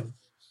museum,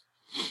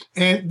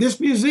 and this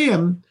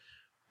museum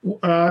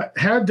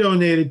had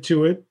donated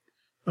to it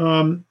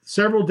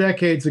several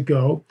decades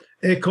ago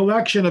a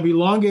collection of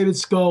elongated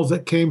skulls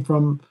that came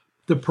from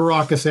the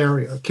Paracas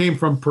area, came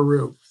from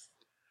Peru.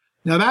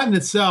 Now that in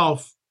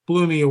itself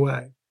blew me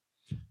away,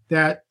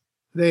 that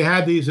they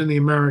had these in the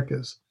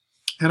Americas.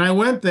 And I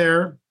went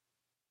there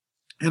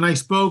and I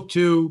spoke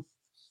to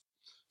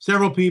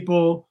several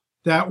people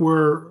that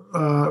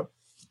were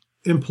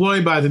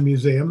employed by the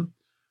museum,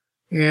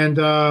 and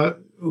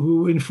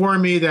who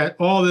informed me that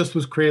all this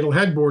was cradle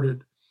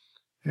headboarded,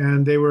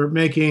 and they were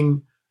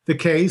making the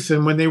case.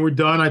 And when they were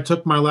done, I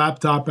took my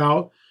laptop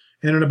out,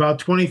 and in about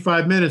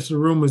 25 minutes, the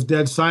room was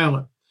dead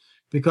silent,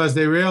 because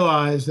they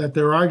realized that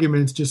their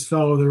arguments just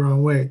fell over their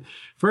own weight.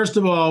 First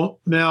of all,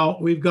 Mel,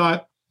 we've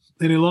got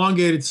an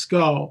elongated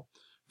skull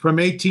from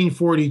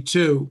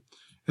 1842,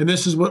 and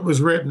this is what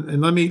was written.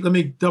 And let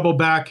me double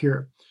back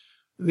here.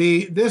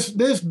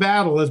 This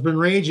battle has been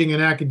raging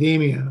in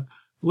academia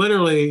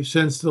literally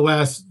since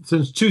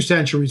 2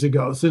 centuries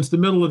ago, since the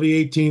middle of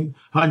the 1800s,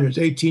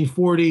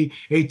 1840,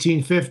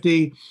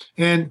 1850.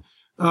 And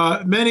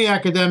many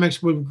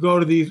academics would go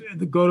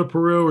to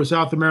Peru or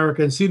South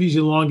America and see these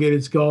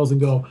elongated skulls and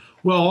go,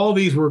 well, all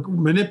these were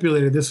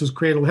manipulated. This was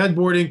cradle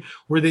headboarding,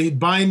 where they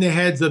bind the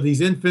heads of these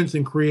infants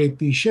and create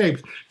these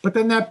shapes. But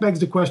then that begs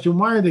the question,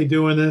 why are they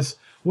doing this?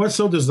 What's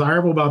so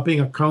desirable about being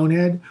a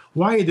conehead?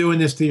 Why are you doing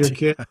this to your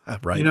kid?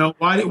 Right. You know,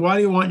 why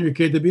do you want your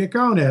kid to be a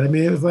conehead? I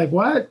mean, it was like,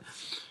 what?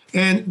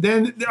 And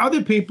then the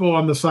other people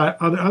on the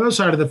other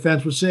side of the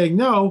fence were saying,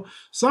 no,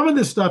 some of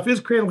this stuff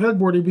is cradle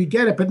headboarding. We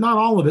get it, but not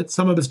all of it.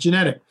 Some of it's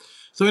genetic.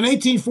 So in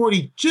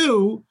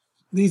 1842,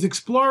 these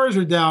explorers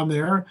are down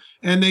there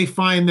and they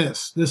find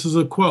this. This is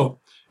a quote,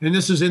 and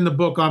this is in the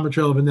book On the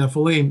Trail of the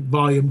Nephilim,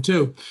 Volume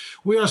 2.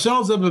 We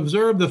ourselves have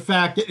observed the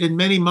fact that in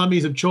many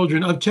mummies of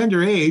children of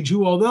tender age,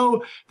 who,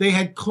 although they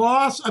had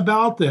cloths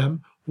about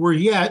them, were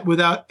yet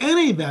without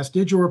any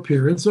vestige or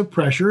appearance of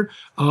pressure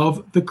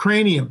of the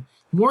cranium.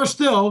 More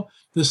still,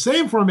 the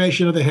same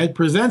formation of the head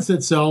presents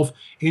itself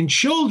in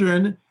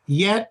children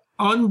yet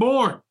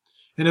unborn.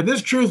 And of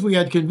this truth, we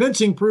had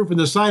convincing proof in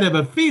the sight of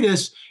a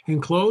fetus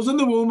enclosed in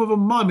the womb of a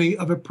mummy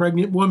of a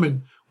pregnant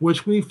woman,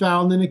 which we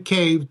found in a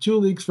cave 2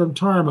 leagues from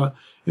Tarma,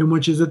 and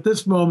which is at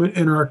this moment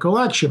in our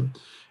collection.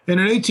 And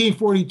in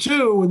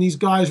 1842, when these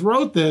guys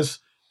wrote this,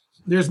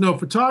 there's no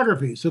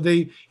photography. So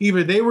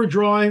either they were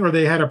drawing or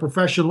they had a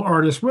professional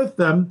artist with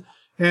them.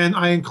 And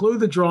I include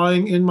the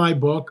drawing in my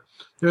book.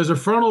 There's a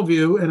frontal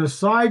view and a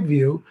side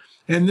view.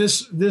 And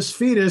this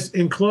fetus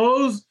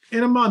enclosed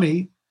in a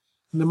mummy,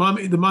 the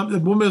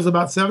woman is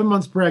about 7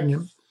 months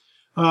pregnant.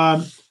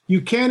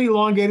 You can't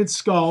elongate its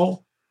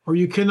skull, or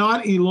you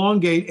cannot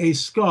elongate a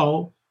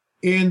skull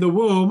in the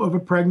womb of a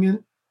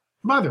pregnant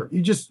mother.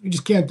 You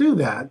just can't do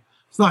that.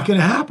 It's not going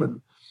to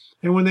happen.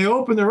 And when they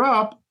opened her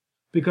up,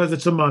 because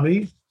it's a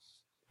mummy,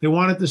 they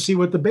wanted to see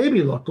what the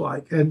baby looked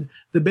like. And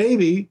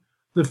the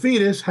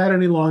fetus, had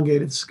an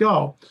elongated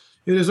skull.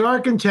 It is our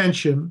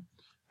contention,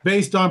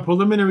 based on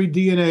preliminary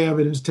DNA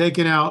evidence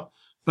taken out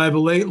by the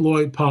late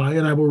Lloyd Pye,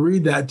 and I will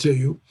read that to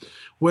you.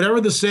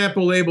 Whatever the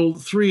sample labeled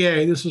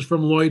 3A, this is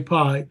from Lloyd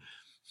Pye,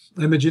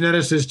 and the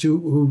geneticist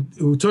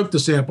who took the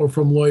sample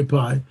from Lloyd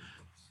Pye,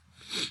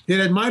 it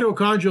had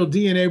mitochondrial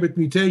DNA with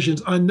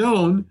mutations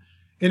unknown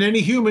in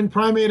any human,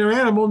 primate, or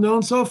animal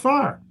known so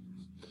far.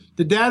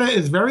 The data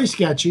is very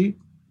sketchy.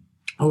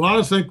 A lot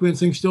of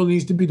sequencing still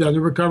needs to be done to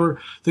recover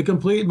the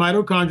complete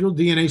mitochondrial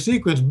DNA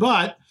sequence,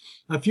 but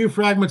a few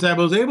fragments I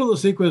was able to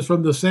sequence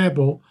from the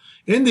sample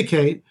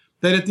indicate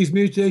that if these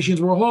mutations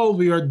were whole,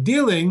 we are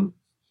dealing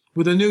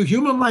with a new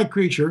human-like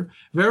creature,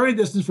 very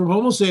distant from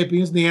Homo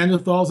sapiens,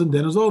 Neanderthals, and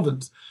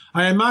Denisovans.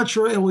 I am not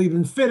sure it will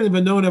even fit in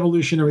the known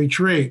evolutionary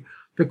tree.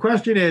 The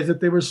question is, if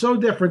they were so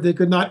different they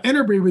could not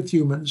interbreed with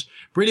humans,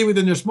 breeding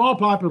within their small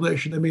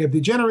population, they may have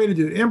degenerated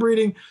due to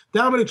inbreeding.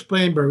 That would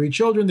explain buried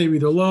children. They were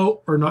either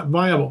low or not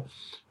viable.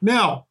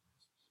 Now,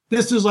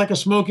 this is like a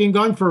smoking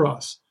gun for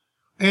us.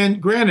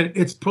 And granted,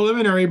 it's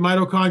preliminary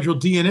mitochondrial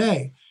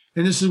DNA.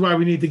 And this is why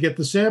we need to get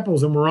the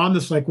samples, and we're on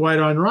this like white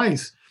on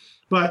rice.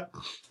 But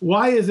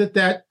why is it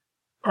that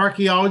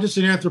archaeologists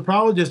and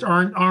anthropologists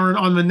aren't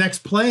on the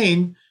next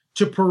plane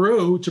to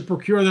Peru to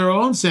procure their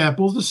own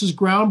samples? This is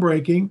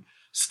groundbreaking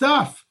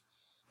stuff.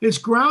 It's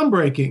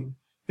groundbreaking.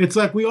 It's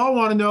like we all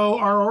want to know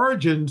our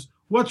origins.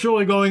 What's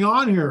really going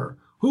on here?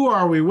 Who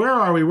are we? Where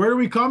are we? Where do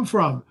we come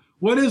from?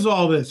 What is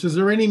all this? Is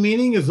there any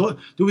meaning?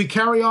 Do we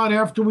carry on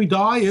after we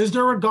die? Is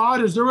there a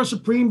God? Is there a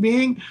supreme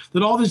being?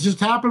 Did all this just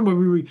happen?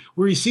 Were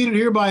we seated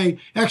here by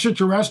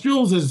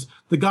extraterrestrials as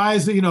the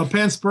guys that,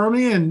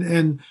 panspermia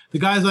and the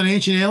guys on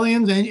Ancient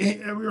Aliens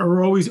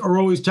are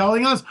always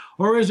telling us?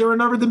 Or is there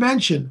another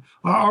dimension?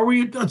 Are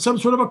we at some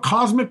sort of a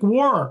cosmic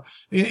war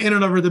in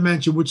another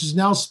dimension, which is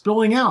now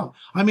spilling out?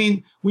 I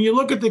mean, when you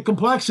look at the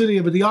complexity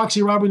of a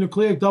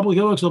deoxyribonucleic double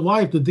helix of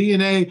life, the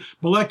DNA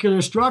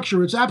molecular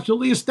structure, it's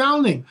absolutely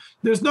astounding.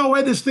 There's no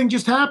way this thing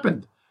just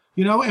happened,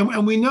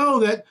 and we know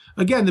that,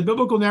 again, the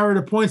biblical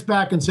narrative points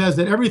back and says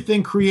that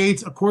everything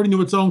creates according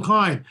to its own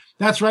kind.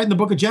 That's right in the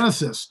book of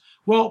Genesis.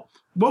 Well,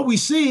 what we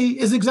see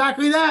is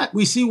exactly that.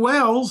 We see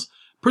whales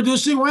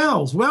producing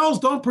whales. Whales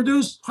don't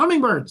produce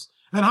hummingbirds,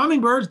 and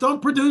hummingbirds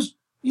don't produce,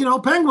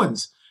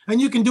 penguins. And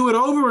you can do it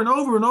over and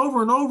over and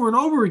over and over and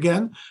over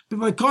again. But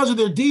because of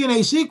their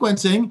DNA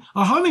sequencing,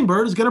 a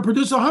hummingbird is going to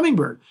produce a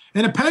hummingbird,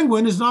 and a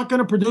penguin is not going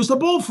to produce a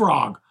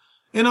bullfrog.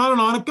 And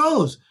on it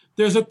goes.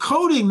 There's a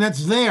coding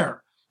that's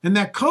there. And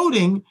that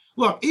coding,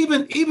 look,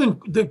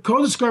 even the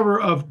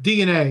co-discoverer of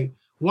DNA,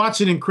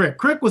 Watson and Crick.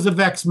 Crick was a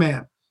Vex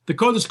man, the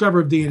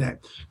co-discoverer of DNA.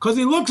 Because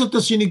he looks at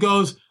this and he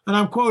goes, and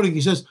I'm quoting,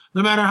 he says,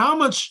 no matter how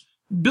much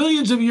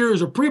billions of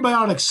years of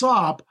prebiotic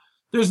slop,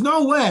 there's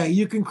no way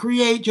you can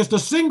create just a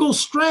single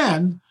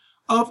strand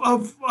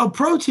of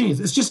proteins.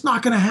 It's just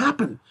not going to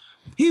happen.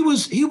 He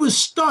was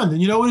stunned.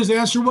 And you know what his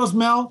answer was,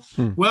 Mel?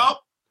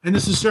 Well, and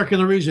this is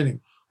circular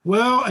reasoning.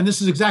 Well, and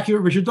this is exactly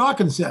what Richard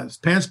Dawkins says,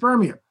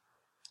 panspermia.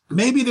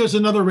 Maybe there's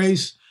another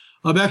race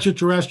of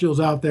extraterrestrials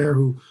out there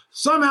who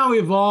somehow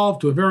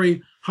evolved to a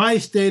very high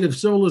state of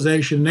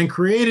civilization, and then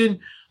created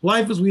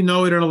life as we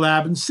know it in a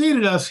lab and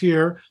seeded us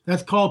here.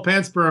 That's called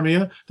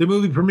panspermia. The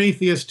movie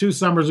Prometheus 2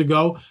 summers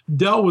ago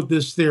dealt with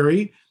this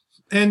theory.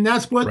 And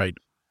that's what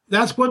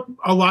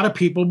a lot of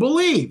people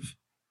believe.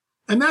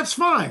 And that's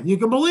fine. You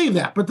can believe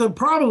that. But the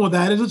problem with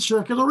that is it's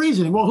circular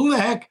reasoning. Well, who the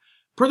heck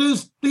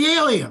produced the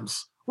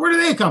aliens? Where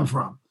do they come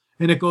from?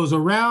 And it goes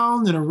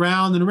around and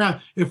around and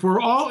around. If we're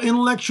all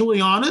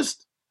intellectually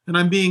honest, and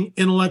I'm being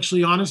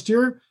intellectually honest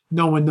here,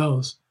 no one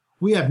knows.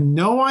 We have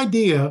no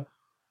idea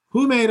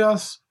who made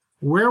us,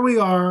 where we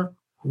are,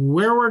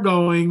 where we're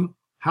going,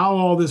 how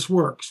all this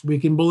works. We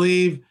can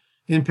believe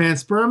in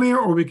panspermia,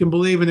 or we can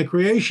believe in the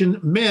creation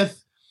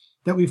myth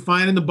that we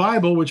find in the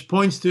Bible, which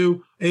points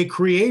to a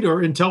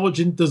creator,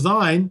 intelligent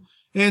design.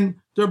 And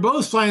they're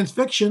both science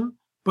fiction,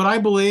 but I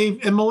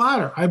believe in the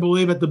latter. I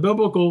believe that the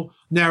biblical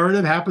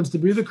narrative happens to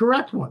be the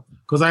correct one,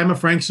 because I'm a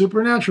frank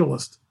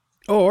supernaturalist.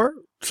 Or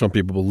some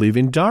people believe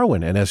in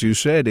Darwin. And as you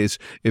said, if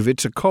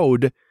it's a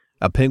code,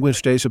 a penguin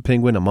stays a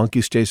penguin, a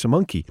monkey stays a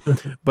monkey.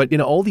 But,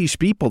 all these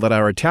people that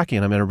are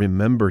attacking, I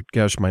remember,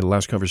 my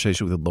last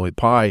conversation with Lloyd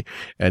Pye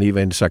and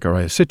even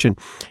Zachariah Sitchin,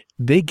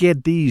 they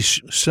get these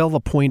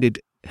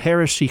self-appointed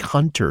heresy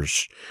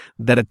hunters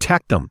that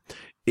attack them.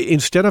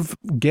 Instead of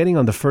getting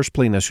on the first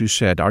plane, as you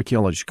said,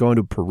 archaeologists going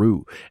to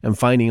Peru and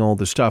finding all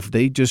the stuff,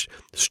 they just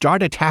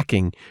start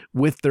attacking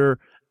with their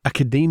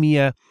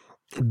academia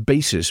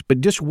basis. But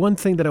just one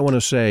thing that I want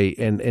to say,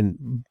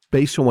 and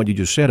based on what you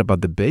just said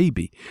about the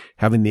baby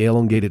having the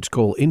elongated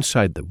skull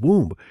inside the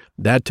womb,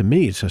 that to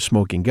me is a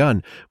smoking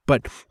gun.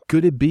 But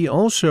could it be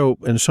also,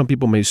 and some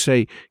people may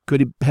say,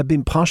 could it have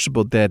been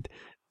possible that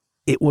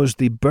it was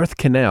the birth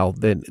canal?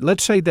 Then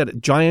let's say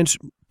that giants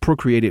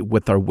procreated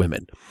with our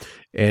women,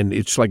 and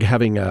it's like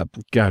having a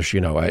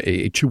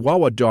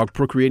Chihuahua dog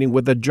procreating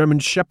with a German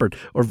Shepherd,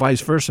 or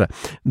vice versa.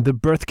 The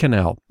birth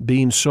canal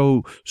being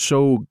so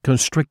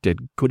constricted,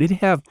 could it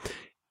have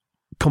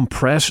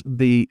compressed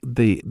the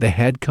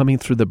head coming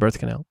through the birth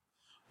canal?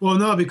 Well,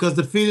 no, because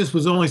the fetus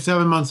was only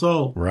 7 months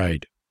old.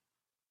 Right.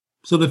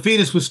 So the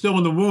fetus was still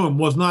in the womb,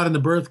 was not in the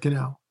birth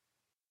canal.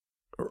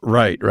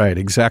 Right,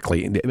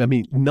 exactly.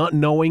 Not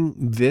knowing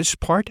this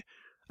part,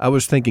 I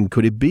was thinking,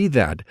 could it be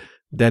that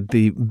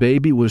the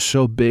baby was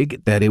so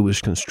big that it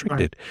was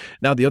constricted? Right.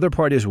 Now, the other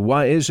part is,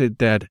 why is it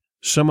that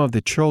some of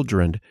the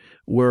children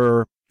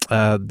were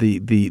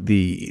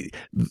the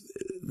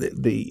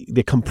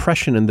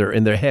compression in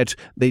their heads?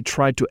 They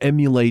tried to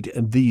emulate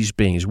these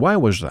beings. Why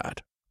was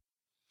that?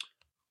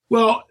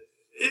 Well,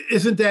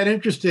 isn't that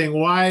interesting?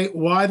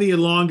 Why the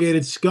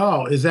elongated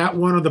skull? Is that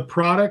one of the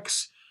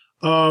products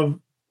of?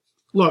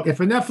 Look, if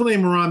a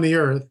Nephilim were on the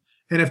earth,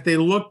 and if they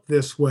looked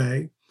this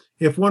way,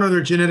 if one of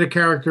their genetic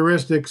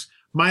characteristics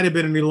might have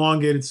been an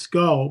elongated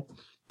skull,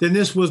 then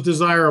this was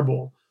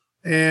desirable.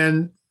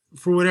 And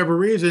for whatever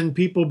reason,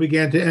 people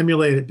began to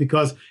emulate it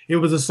because it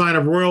was a sign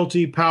of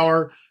royalty,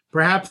 power.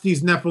 Perhaps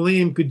these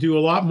Nephilim could do a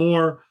lot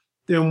more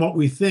than what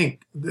we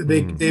think.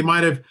 They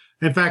might have,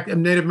 in fact,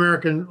 Native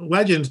American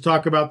legends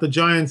talk about the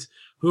giants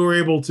who are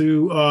able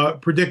to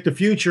predict the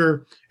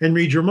future and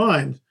read your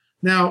mind.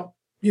 Now,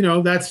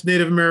 that's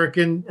Native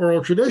American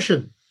oral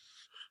tradition.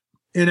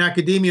 And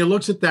academia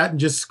looks at that and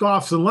just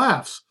scoffs and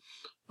laughs.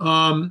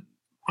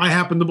 I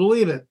happen to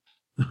believe it.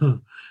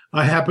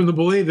 I happen to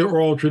believe the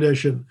oral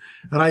tradition.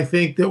 And I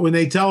think that when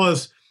they tell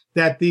us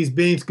that these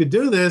beings could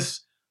do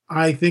this,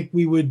 I think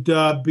we would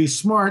be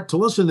smart to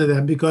listen to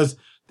them, because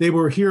they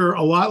were here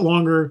a lot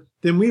longer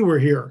than we were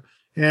here.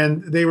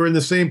 And they were in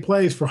the same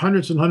place for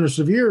hundreds and hundreds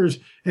of years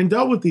and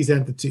dealt with these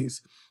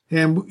entities.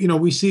 And,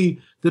 we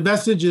see the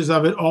vestiges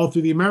of it all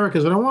through the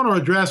Americas. And I want to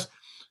address,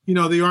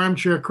 the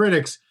armchair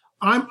critics.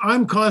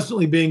 I'm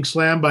constantly being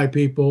slammed by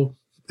people.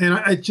 And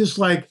I just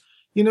like,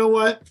 you know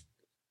what?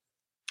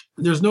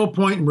 There's no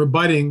point in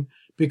rebutting,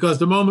 because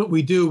the moment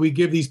we do, we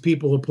give these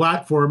people a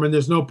platform, and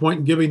there's no point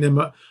in giving them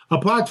a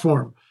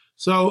platform.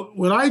 So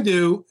what I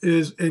do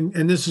is,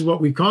 and this is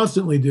what we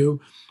constantly do,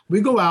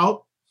 we go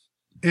out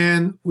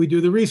and we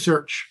do the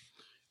research,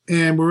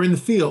 and we're in the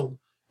field.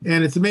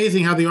 And it's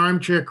amazing how the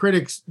armchair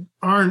critics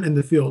aren't in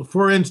the field.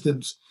 For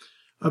instance,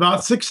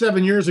 about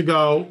 6-7 years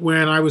ago,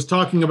 when I was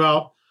talking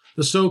about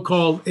the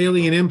so-called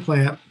alien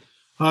implant,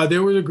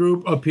 there was a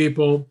group of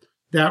people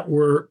that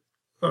were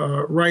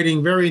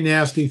writing very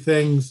nasty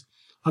things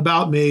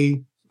about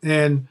me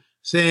and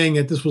saying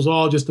that this was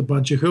all just a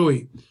bunch of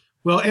hooey.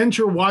 Well,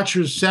 enter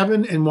Watchers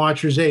 7 and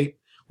Watchers 8.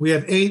 We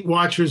have 8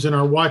 Watchers in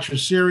our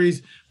Watchers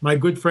series. My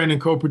good friend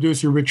and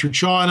co-producer Richard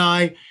Shaw and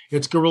I.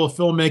 It's guerrilla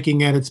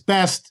filmmaking at its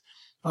best.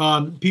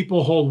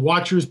 People hold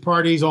Watchers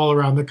parties all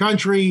around the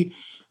country.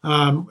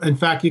 In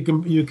fact, you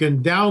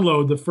can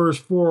download the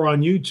first 4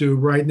 on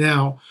YouTube right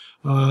now,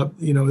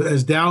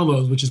 as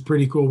downloads, which is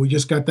pretty cool. We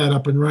just got that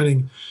up and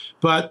running.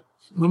 But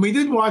when we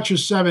did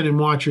Watchers 7 and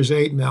Watchers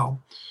 8,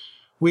 Mel,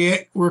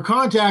 we were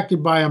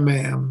contacted by a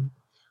man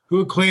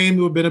who claimed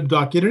to have been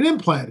abducted and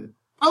implanted.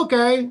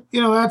 Okay,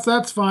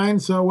 that's fine.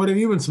 So what have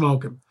you been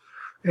smoking?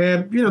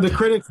 And, the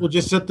critics will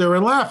just sit there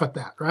and laugh at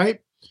that,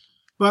 right?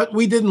 But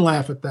we didn't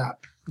laugh at that,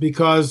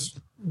 because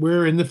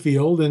we're in the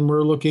field and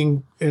we're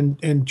looking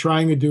and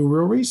trying to do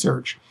real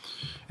research.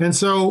 And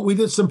so we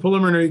did some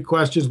preliminary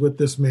questions with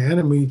this man,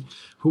 and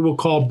who we'll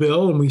call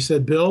Bill, and we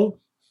said, Bill,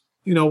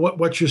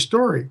 what's your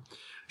story?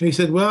 And he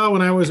said, well,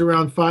 when I was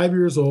around 5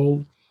 years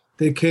old,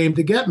 they came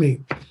to get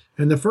me.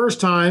 And the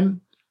first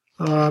time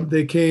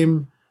they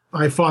came,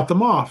 I fought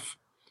them off.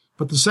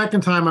 But the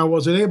second time I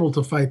wasn't able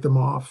to fight them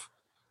off.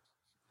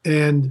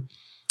 And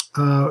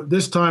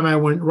this time I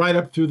went right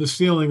up through the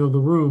ceiling of the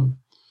room.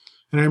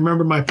 And I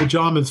remember my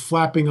pajamas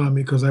flapping on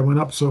me because I went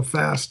up so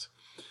fast.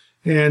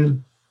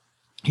 And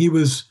he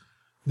was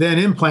then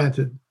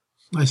implanted.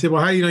 I said,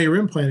 well, how do you know you're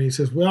implanted? He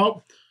says,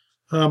 well,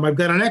 I've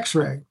got an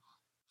x-ray.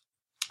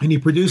 And he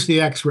produced the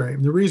x-ray.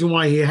 And the reason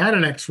why he had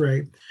an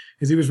x-ray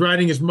is he was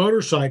riding his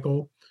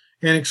motorcycle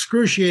and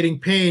excruciating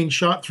pain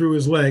shot through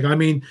his leg. I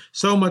mean,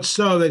 so much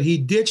so that he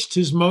ditched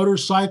his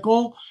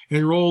motorcycle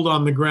and rolled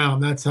on the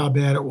ground. That's how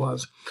bad it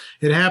was.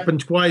 It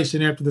happened twice.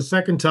 And after the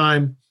second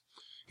time,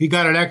 he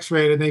got an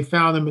x-ray and they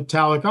found a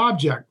metallic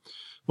object.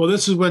 Well,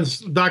 this is when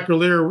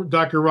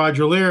Dr.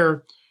 Roger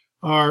Lear,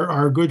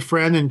 our good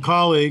friend and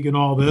colleague in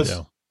all this,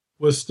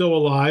 was still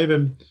alive.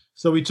 And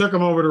so we took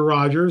him over to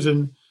Rogers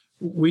and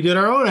we did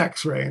our own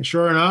x-ray. And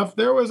sure enough,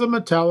 there was a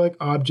metallic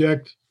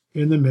object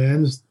in the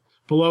man's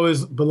below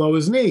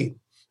his knee.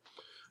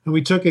 And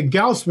we took a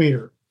Gauss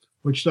meter,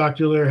 which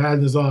Dr. Lear had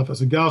in his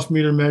office. A Gauss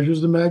meter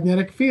measures the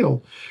magnetic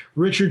field.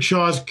 Richard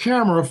Shaw's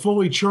camera,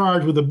 fully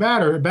charged with a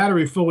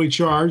battery fully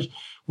charged,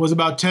 was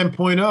about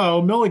 10.0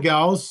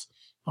 milligauss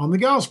on the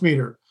Gauss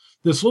meter.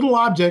 This little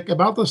object,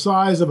 about the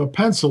size of a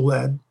pencil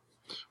lead,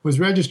 was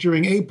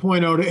registering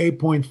 8.0 to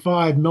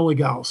 8.5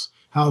 milligauss.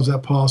 How is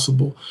that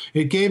possible?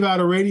 It gave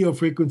out a radio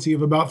frequency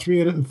of about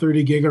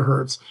 330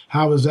 gigahertz.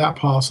 How is that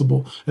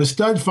possible? A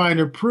stud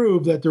finder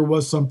proved that there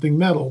was something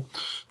metal.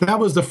 That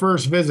was the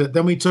first visit.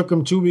 Then we took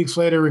him 2 weeks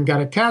later and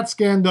got a CAT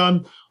scan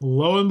done.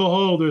 Lo and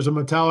behold, there's a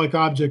metallic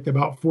object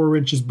about 4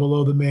 inches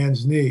below the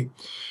man's knee.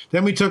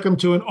 Then we took him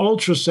to an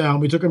ultrasound.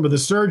 We took him to the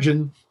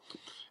surgeon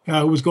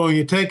who was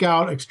going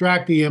to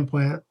extract the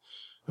implant.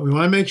 And we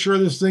want to make sure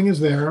this thing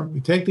is there.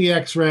 We take the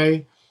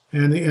x-ray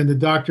and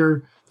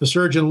the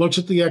surgeon looks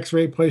at the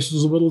x-ray,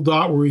 places a little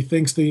dot where he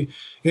thinks the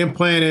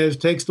implant is,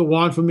 takes the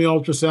wand from the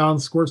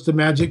ultrasound, squirts the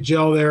magic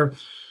gel there.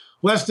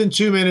 Less than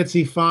 2 minutes,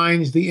 he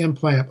finds the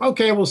implant.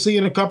 Okay, we'll see you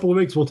in a couple of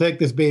weeks. We'll take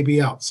this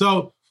baby out.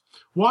 So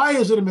why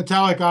is it a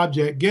metallic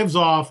object gives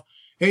off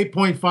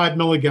 8.5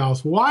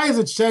 milligauss? Why is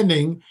it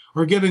sending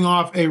or giving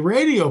off a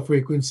radio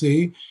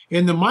frequency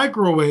in the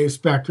microwave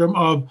spectrum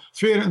of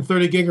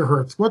 330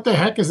 gigahertz? What the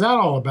heck is that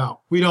all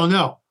about? We don't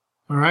know,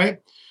 all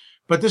right?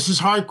 But this is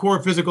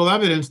hardcore physical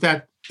evidence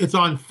that it's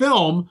on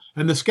film,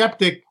 and the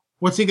skeptic,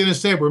 what's he going to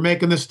say? We're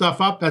making this stuff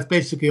up? That's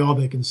basically all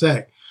they can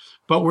say.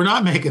 But we're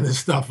not making this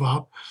stuff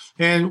up,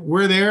 and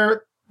we're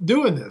there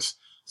doing this.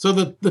 So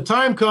the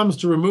time comes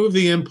to remove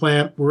the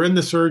implant. We're in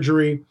the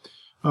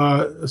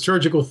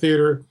surgical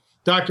theater.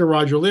 Dr.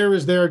 Roger Lear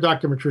is there.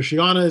 Dr.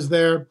 Matriciana is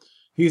there.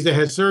 He's the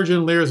head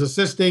surgeon. Lear's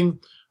assisting.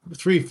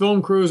 3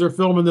 film crews are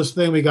filming this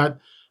thing. We got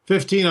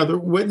 15 other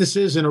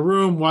witnesses in a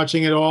room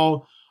watching it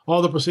all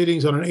the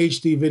proceedings on an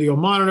HD video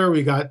monitor.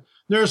 We got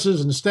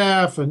nurses and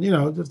staff and,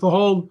 just the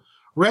whole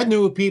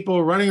retinue of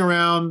people running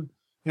around.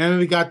 And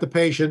we got the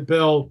patient,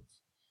 Bill,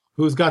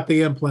 who's got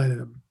the implant in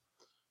him.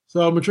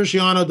 So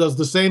Matriciano does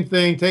the same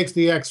thing, takes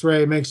the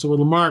x-ray, makes a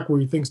little mark where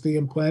he thinks the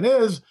implant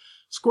is,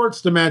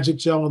 squirts the magic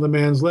gel on the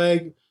man's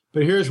leg.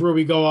 But here's where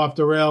we go off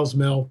the rails,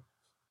 Mel.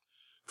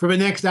 For the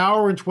next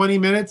hour and 20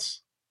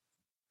 minutes,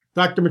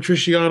 Dr.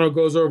 Matriciano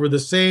goes over the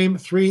same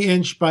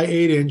 3-inch by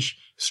 8-inch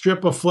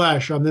strip of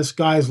flesh on this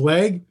guy's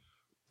leg,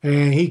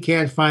 and he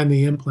can't find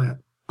the implant.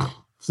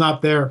 It's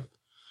not there.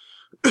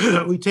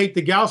 We take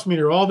the Gauss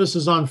meter. All this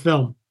is on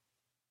film.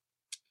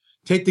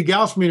 Take the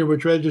Gauss meter,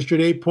 which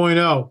registered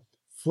 8.0,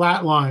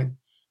 flat line.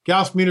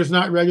 Gauss meter's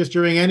not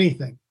registering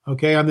anything,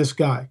 okay, on this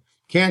guy.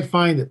 Can't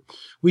find it.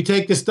 We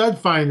take the stud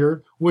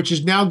finder, which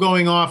is now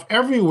going off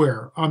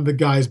everywhere on the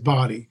guy's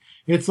body.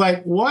 It's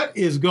like, what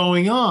is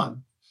going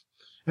on?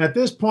 At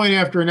this point,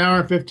 after an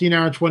hour and 15,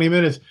 hour and 20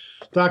 minutes,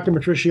 Dr.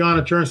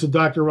 Matriciana turns to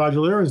Dr.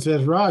 Roger Lear and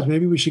says, Raj,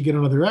 maybe we should get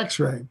another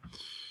x-ray.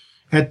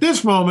 At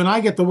this moment, I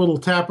get the little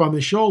tap on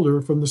the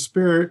shoulder from the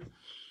spirit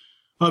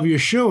of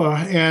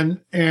Yeshua,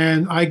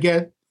 and I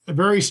get a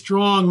very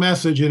strong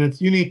message, and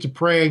it's, you need to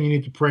pray, and you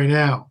need to pray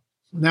now.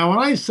 Now, when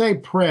I say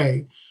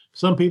pray,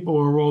 some people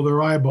will roll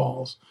their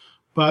eyeballs,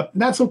 but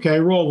that's okay,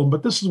 roll them.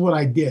 But this is what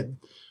I did.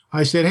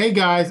 I said, hey,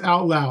 guys,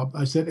 out loud.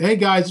 I said, hey,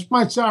 guys, this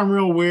might sound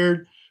real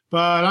weird,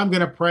 but I'm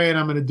going to pray, and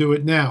I'm going to do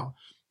it now,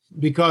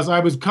 because I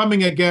was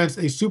coming against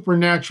a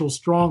supernatural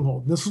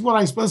stronghold. This is what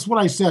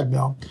I said,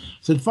 Mel. I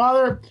said,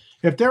 Father,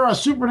 if there are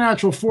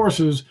supernatural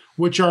forces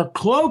which are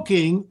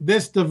cloaking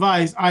this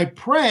device, I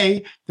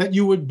pray that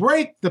you would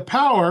break the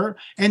power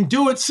and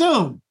do it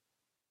soon.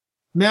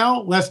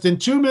 Now, less than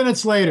 2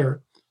 minutes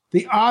later,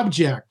 the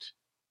object,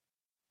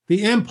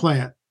 the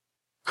implant,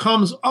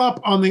 comes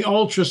up on the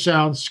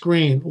ultrasound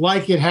screen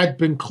like it had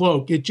been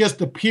cloaked. It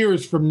just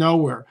appears from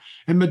nowhere.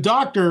 And the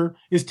doctor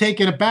is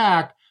taken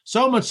aback,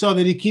 So much so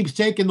that he keeps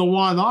taking the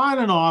wand on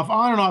and off,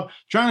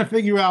 trying to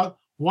figure out,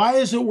 why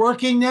is it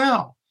working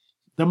now?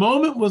 The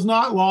moment was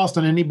not lost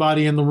on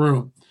anybody in the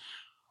room.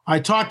 I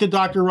talked to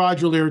Dr.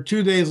 Roger Lear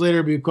 2 days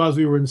later because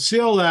we were in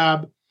SEAL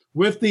Lab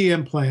with the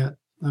implant.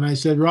 And I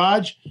said,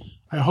 Raj,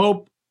 I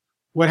hope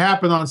what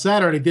happened on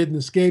Saturday didn't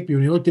escape you.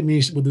 And he looked at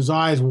me with his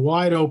eyes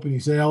wide open. He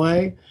said,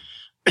 LA,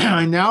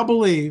 I now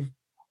believe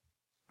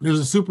there's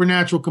a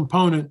supernatural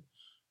component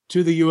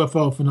to the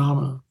UFO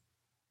phenomenon.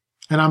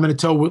 And I'm going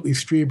to tell Whitley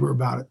Strieber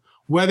about it.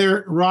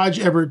 Whether Raj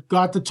ever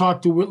got to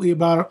talk to Whitley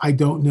about it, I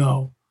don't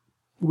know.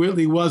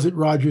 Whitley was at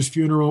Roger's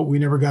funeral. We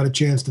never got a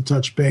chance to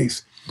touch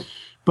base.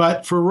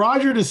 But for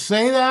Roger to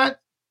say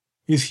that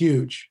is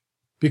huge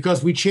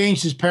because we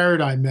changed his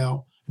paradigm,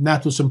 Mel, and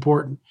that's what's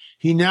important.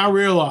 He now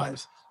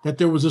realized that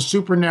there was a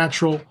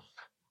supernatural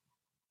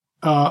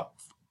paradigm,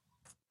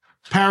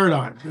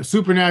 a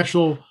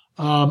supernatural,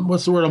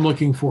 what's the word I'm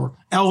looking for?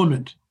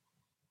 Element,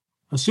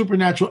 a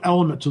supernatural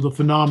element to the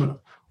phenomena,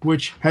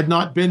 which had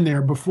not been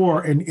there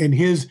before in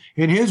his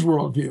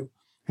worldview.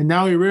 And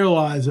now he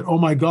realized that, oh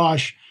my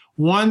gosh,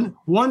 one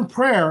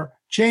prayer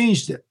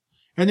changed it.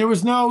 And there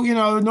was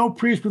no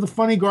priest with a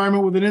funny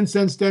garment with an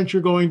incense stencher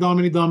going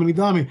Domini, Domini,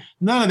 Domini.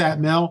 None of that,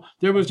 Mel.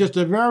 There was just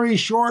a very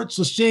short,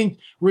 succinct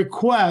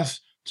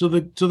request to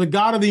the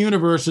God of the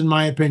universe, in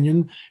my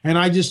opinion. And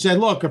I just said,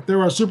 look, if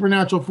there are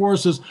supernatural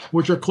forces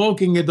which are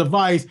cloaking a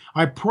device,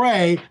 I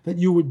pray that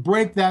you would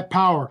break that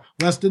power.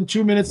 Less than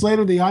 2 minutes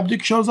later, the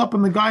object shows up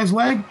in the guy's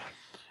leg.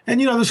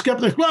 And, the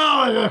skeptics,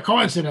 well,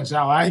 coincidence,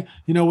 Al,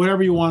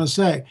 whatever you want to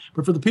say.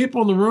 But for the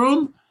people in the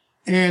room,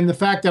 and the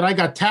fact that I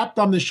got tapped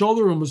on the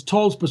shoulder and was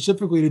told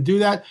specifically to do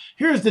that,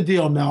 here's the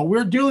deal, Mel.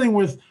 We're dealing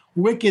with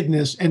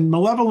wickedness and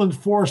malevolent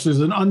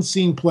forces in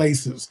unseen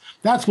places.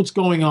 That's what's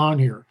going on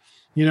here,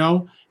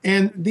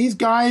 And these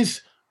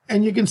guys,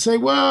 and you can say,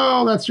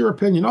 well, that's your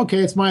opinion. Okay,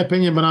 it's my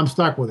opinion, but I'm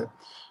stuck with it.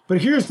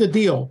 But here's the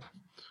deal.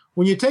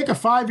 When you take a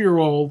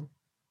 5-year-old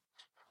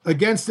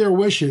against their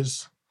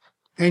wishes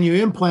and you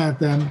implant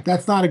them,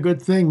 that's not a good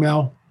thing,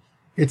 Mel.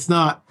 It's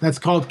not. That's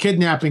called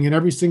kidnapping in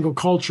every single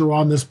culture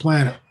on this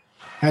planet.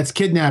 That's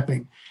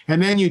kidnapping.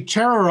 And then you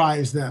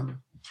terrorize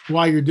them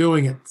while you're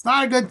doing it. It's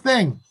not a good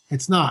thing.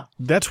 It's not.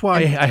 That's why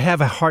I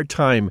have a hard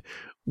time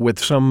with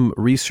some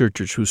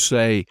researchers who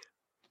say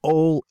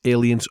all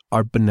aliens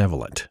are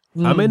benevolent.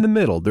 I'm in the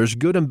middle. There's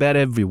good and bad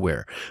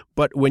everywhere.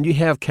 But when you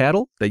have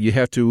cattle that you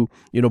have to,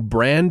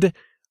 brand,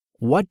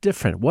 what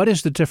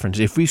is the difference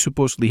if we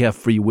supposedly have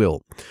free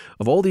will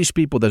of all these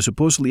people that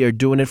supposedly are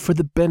doing it for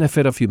the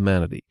benefit of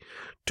humanity?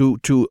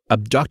 To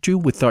abduct you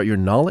without your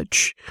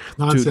knowledge,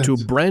 to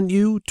brand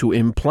you, to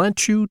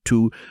implant you,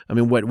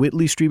 what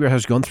Whitley Strieber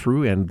has gone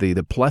through and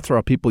the plethora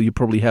of people you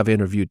probably have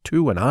interviewed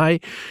too, and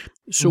I.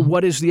 So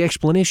what is the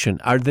explanation?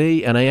 Are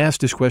they, and I asked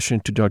this question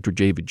to Dr.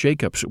 David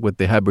Jacobs with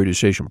the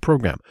hybridization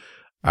program,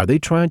 are they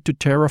trying to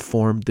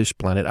terraform this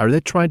planet? Are they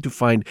trying to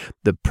find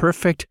the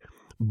perfect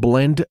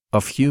blend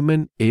of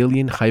human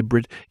alien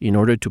hybrid in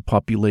order to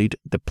populate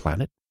the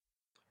planet?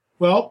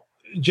 Well,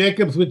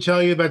 Jacobs would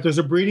tell you that there's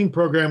a breeding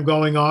program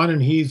going on,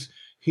 and he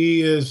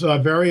is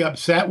very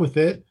upset with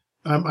it.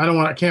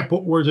 I can't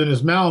put words in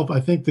his mouth.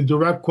 I think the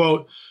direct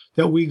quote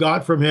that we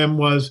got from him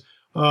was,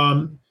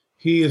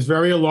 he is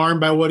very alarmed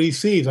by what he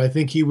sees. I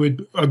think he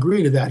would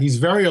agree to that. He's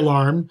very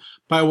alarmed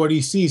by what he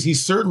sees.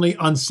 He's certainly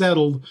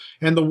unsettled,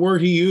 and the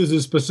word he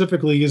uses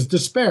specifically is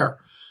despair.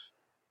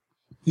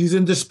 He's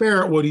in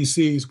despair at what he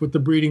sees with the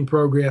breeding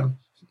program.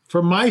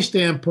 From my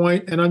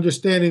standpoint and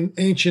understanding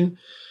ancient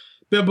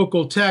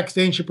biblical text,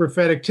 ancient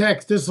prophetic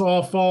text, this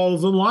all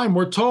falls in line.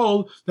 We're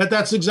told that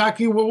that's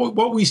exactly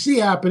what we see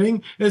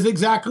happening is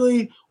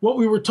exactly what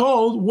we were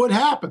told would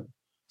happen.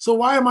 So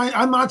why am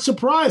I'm not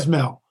surprised,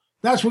 Mel.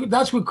 That's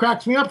what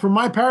cracks me up from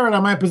my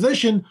paradigm, my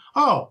position.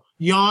 Oh,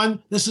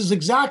 Jan, this is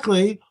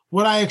exactly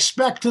what I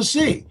expect to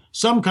see,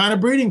 some kind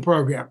of breeding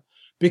program,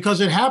 because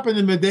it happened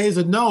in the days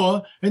of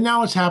Noah, and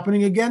now it's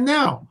happening again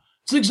now.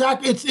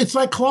 It's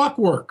like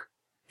clockwork.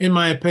 In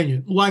my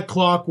opinion, like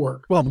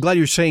clockwork. Well, I'm glad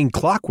you're saying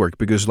clockwork,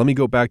 because let me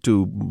go back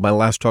to my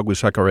last talk with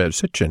Zachariah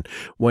Sitchin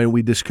when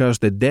we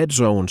discussed the dead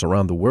zones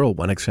around the world.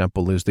 One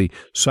example is the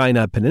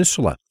Sinai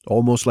Peninsula,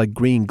 almost like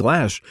green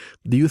glass.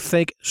 Do you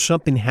think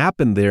something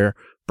happened there,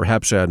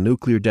 perhaps a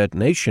nuclear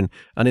detonation?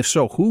 And if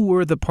so, who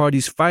were the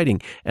parties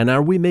fighting? And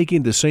are we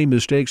making the same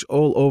mistakes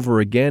all over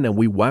again and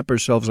we wipe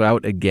ourselves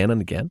out again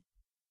and again?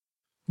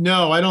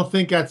 No, I don't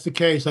think that's the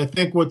case. I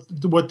think what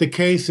the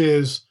case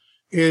is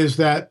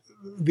that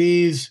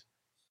these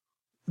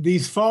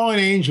fallen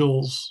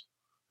angels,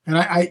 and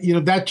I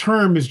that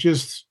term is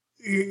just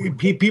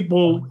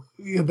people,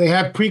 they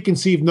have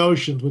preconceived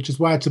notions, which is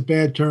why it's a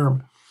bad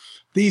term.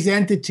 These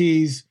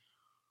entities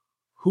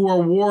who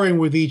are warring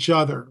with each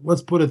other,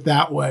 let's put it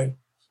that way.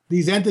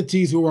 These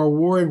entities who are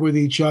warring with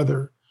each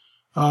other,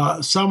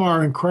 some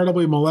are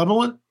incredibly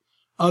malevolent,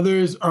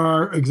 others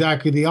are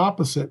exactly the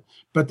opposite.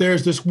 But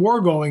there's this war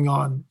going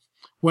on.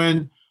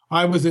 When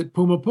I was at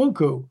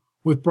Pumapunku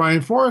with Brian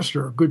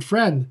Forrester, a good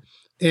friend,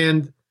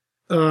 and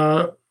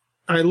I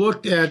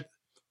looked at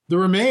the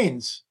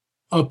remains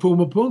of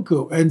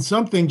Pumapunku, and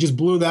something just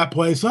blew that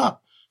place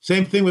up.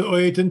 Same thing with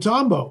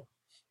Ollantaytambo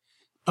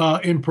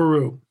in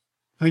Peru.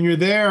 And you're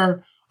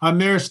there, I'm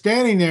there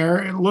standing there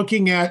and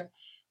looking at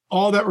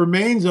all that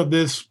remains of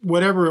this,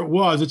 whatever it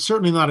was. It's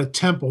certainly not a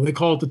temple. They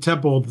call it the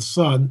Temple of the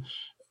Sun.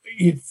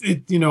 It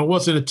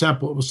wasn't a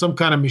temple. It was some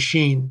kind of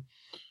machine.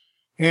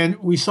 And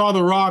we saw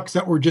the rocks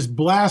that were just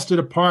blasted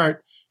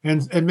apart,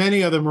 and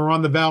many of them are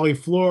on the valley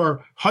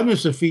floor,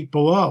 hundreds of feet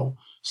below.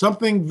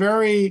 Something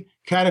very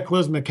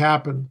cataclysmic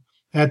happened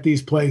at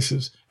these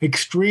places.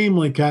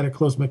 Extremely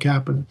cataclysmic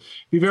happened.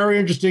 It'd be very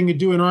interesting to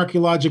do an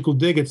archaeological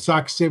dig at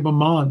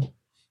Sacsayhuaman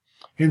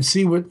and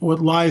see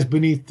what lies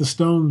beneath the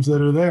stones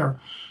that are there.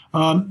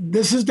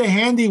 This is the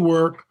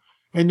handiwork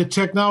and the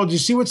technology.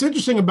 See, what's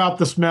interesting about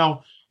the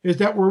smell is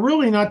that we're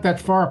really not that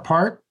far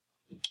apart.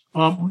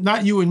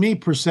 Not you and me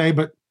per se,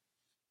 but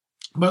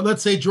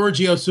let's say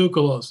Giorgio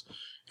Tsoukalos.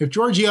 If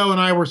Giorgio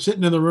and I were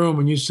sitting in the room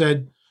and you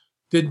said,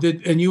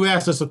 and you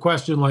asked us a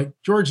question like,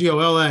 Giorgio,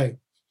 L.A.,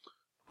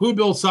 who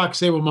built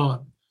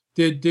Sacsayhuaman?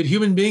 Did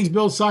human beings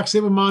build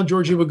Sacsayhuaman?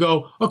 Giorgio would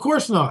go, of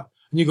course not.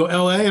 And you go,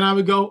 L.A., and I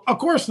would go, of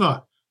course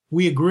not.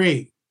 We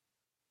agree.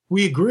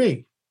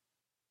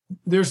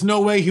 There's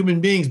no way human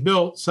beings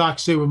built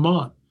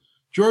Sacsayhuaman.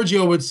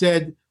 Giorgio would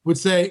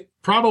say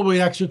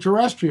probably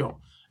extraterrestrial.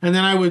 And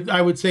then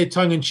I would say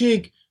tongue in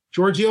cheek,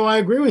 Giorgio, I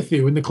agree with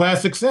you. In the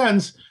classic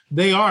sense,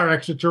 they are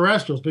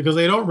extraterrestrials because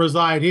they don't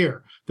reside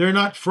here. They're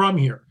not from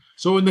here.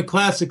 So in the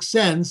classic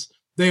sense,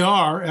 they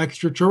are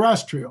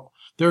extraterrestrial.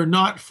 They're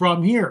not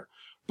from here.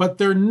 But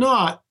they're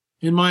not,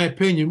 in my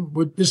opinion,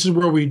 this is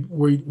where we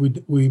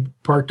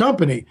part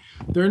company.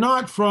 They're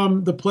not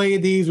from the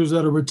Pleiades or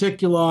Zeta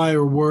Reticuli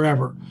or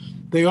wherever.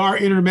 They are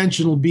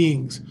interdimensional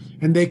beings.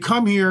 And they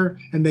come here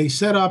and they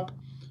set up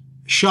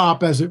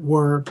shop, as it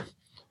were,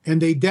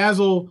 and they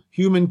dazzle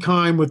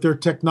humankind with their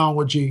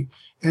technology,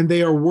 and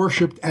they are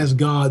worshipped as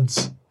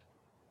gods.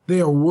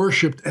 They are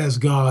worshipped as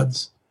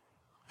gods.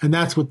 And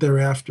that's what they're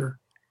after.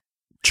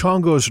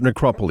 Chongo's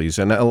necropolis,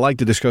 and I'd like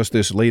to discuss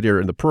this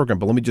later in the program,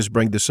 but let me just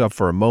bring this up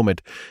for a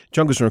moment.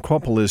 Chongo's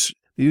necropolis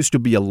used to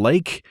be a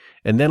lake,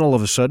 and then all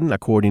of a sudden,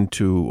 according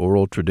to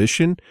oral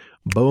tradition,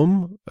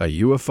 boom, a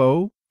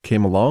UFO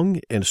came along,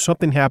 and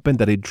something happened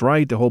that it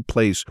dried the whole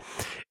place.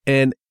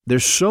 And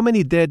there's so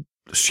many dead,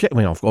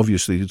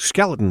 obviously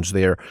skeletons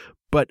there,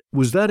 but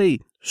was that a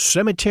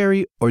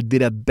cemetery, or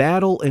did a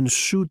battle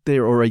ensue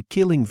there, or a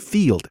killing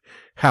field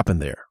happen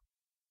there?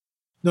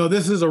 No,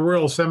 this is a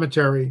real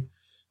cemetery.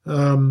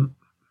 And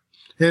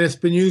it's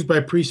been used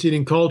by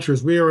preceding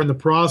cultures. We are in the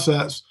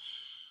process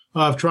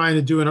of trying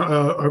to do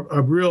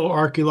a real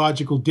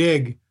archaeological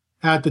dig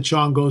at the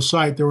Chongo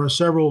site. There are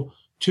several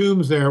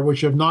tombs there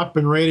which have not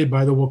been raided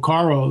by the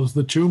Wakaros,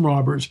 the tomb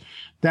robbers.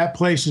 That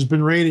place has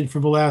been raided for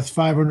the last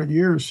 500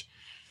 years.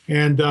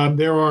 And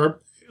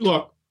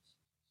look,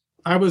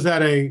 I was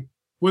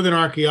with an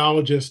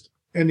archaeologist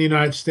in the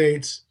United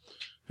States.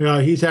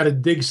 He's had a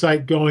dig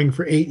site going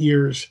for 8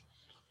 years.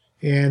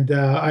 And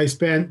I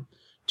spent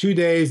 2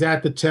 days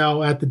at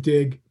the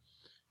dig,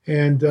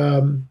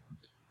 and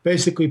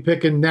basically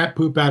picking gnat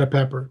poop out of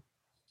pepper.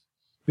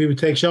 We would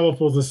take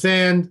shovelfuls of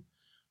sand,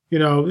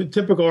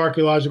 typical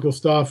archaeological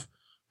stuff.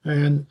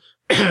 And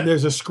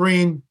there's a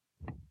screen,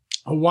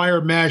 a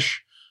wire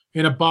mesh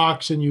in a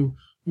box, and you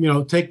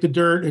take the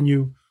dirt and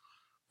you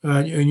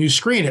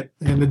screen it,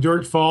 and the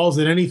dirt falls,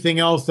 and anything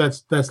else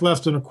that's less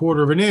than a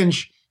quarter of an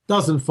inch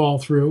doesn't fall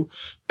through.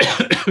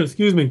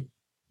 Excuse me.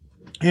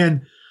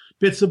 And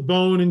bits of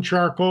bone and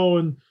charcoal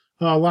and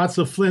lots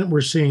of flint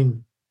were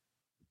seen.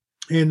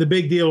 And the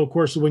big deal, of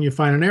course, is when you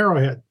find an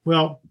arrowhead.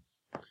 Well,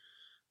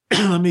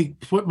 let me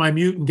put my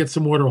mute and get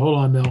some water. Hold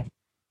on, Mel.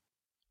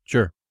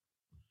 Sure.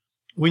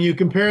 When you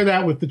compare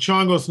that with the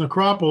Chongo's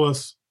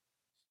necropolis,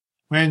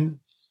 when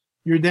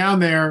you're down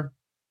there,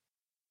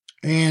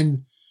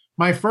 and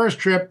my first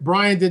trip,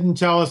 Brian didn't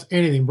tell us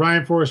anything.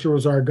 Brian Forrester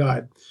was our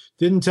guide.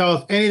 Didn't tell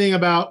us anything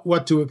about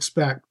what to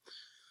expect.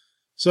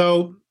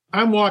 So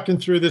I'm walking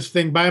through this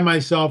thing by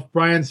myself.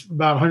 Brian's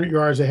about 100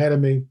 yards ahead of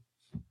me.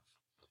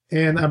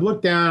 And I've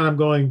looked down and I'm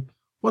going,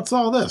 what's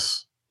all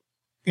this?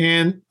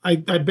 And I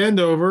bend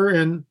over,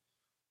 and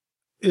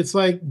it's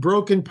like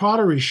broken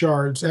pottery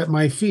shards at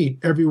my feet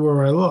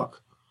everywhere I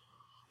look.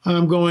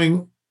 I'm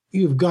going,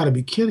 you've got to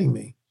be kidding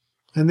me.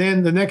 And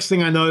then the next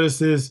thing I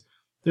notice is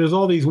there's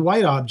all these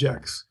white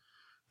objects.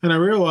 And I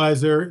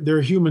realize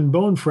they're human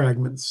bone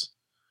fragments.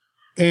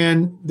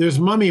 And there's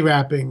mummy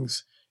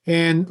wrappings.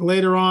 And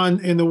later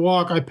on in the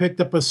walk, I picked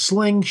up a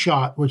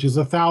slingshot, which is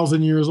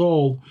 1,000 years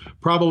old,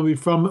 probably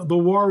from the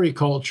Wari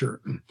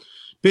culture.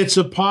 Bits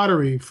of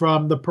pottery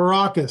from the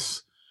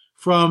Paracas,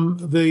 from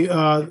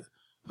the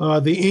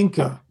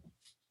Inca.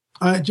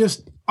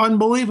 Just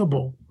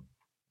unbelievable.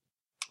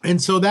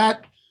 And so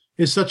that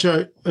is such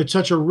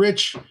a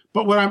rich.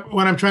 But what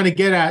I'm trying to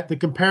get at, the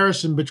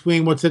comparison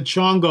between what's at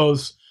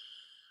Chongo's,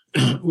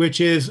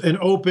 which is an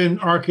open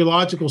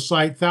archaeological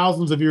site,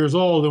 thousands of years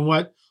old, and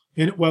what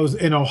was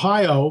in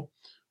Ohio,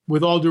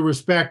 with all due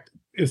respect,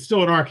 it's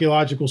still an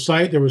archaeological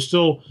site. It was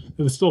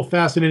still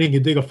fascinating to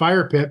dig a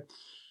fire pit,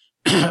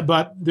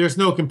 but there's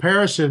no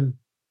comparison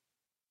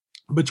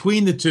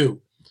between the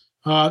two.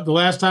 The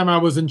last time I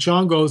was in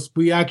Chongos,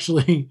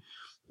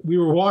 we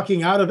were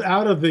walking out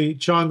of the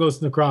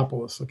Chongos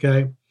necropolis,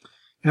 okay?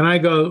 And I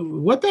go,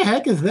 what the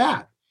heck is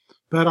that?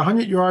 About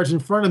 100 yards in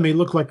front of me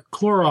looked like a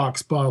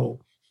Clorox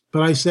bottle.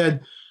 But I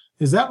said,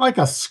 is that like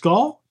a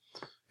skull?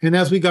 And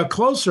as we got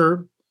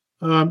closer,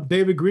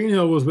 David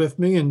Greenhill was with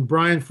me, and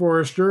Brian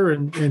Forrester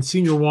and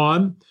Senior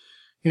Juan.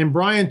 And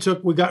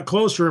we got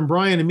closer, and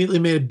Brian immediately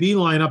made a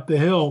beeline up the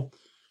hill.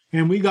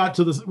 And we got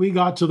to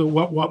the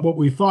what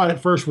we thought at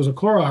first was a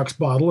Clorox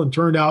bottle, and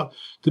turned out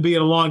to be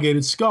an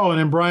elongated skull. And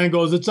then Brian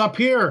goes, it's up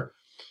here.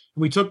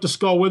 And we took the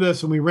skull with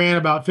us, and we ran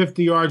about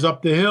 50 yards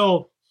up the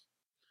hill.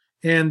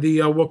 And the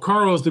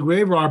Wakaros, the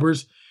grave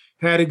robbers,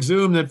 had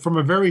exhumed that from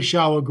a very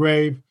shallow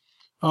grave,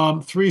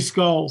 3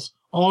 skulls,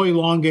 all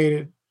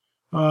elongated.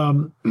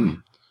 One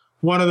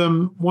of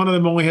them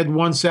only had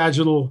one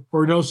sagittal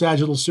or no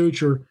sagittal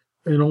suture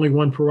and only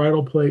one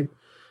parietal plate.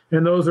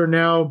 And those are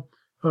now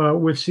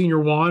with Senior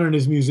Juan in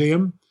his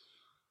museum.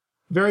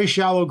 Very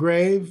shallow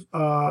grave.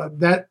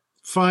 That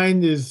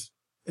find is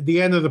at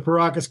the end of the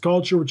Paracas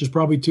culture, which is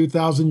probably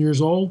 2,000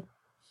 years old.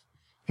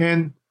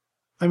 And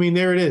I mean,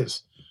 there it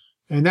is.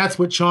 And that's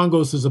what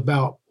Chongos is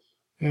about.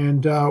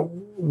 And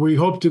we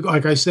hope to,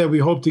 like I said, we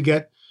hope to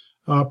get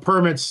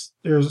permits.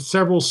 There's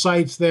several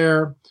sites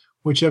there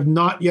which have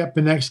not yet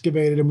been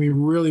excavated, and we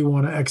really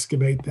want to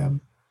excavate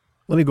them.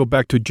 Let me go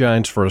back to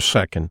giants for a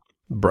second.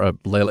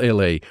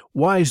 Lele,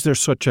 why is there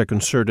such a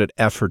concerted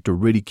effort to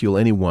ridicule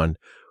anyone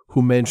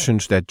who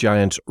mentions that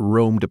giants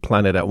roamed the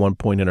planet at one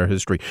point in our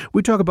history?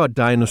 We talk about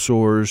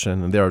dinosaurs,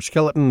 and there are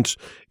skeletons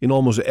in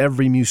almost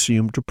every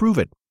museum to prove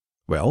it.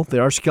 Well,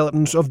 there are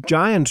skeletons of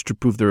giants to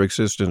prove their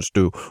existence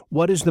too.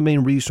 What is the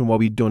main reason why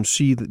we don't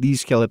see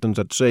these skeletons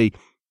that say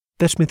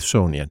the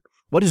Smithsonian?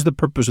 What is the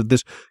purpose of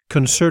this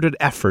concerted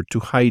effort to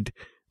hide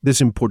this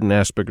important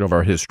aspect of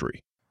our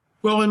history?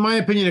 Well, in my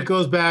opinion, it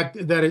goes back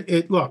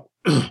that look,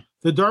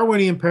 the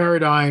Darwinian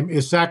paradigm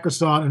is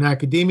sacrosanct in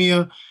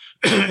academia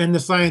and the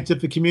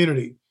scientific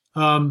community.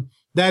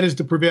 That is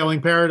the prevailing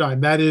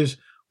paradigm. That is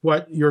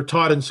what you're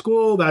taught in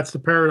school. That's the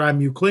paradigm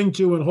you cling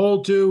to and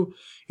hold to.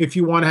 If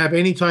you want to have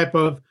any type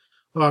of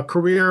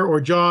career or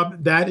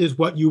job, that is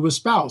what you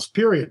espouse,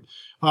 period.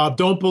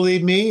 Don't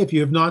believe me if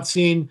you have not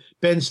seen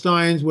Ben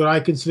Stein's, what I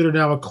consider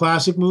now a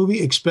classic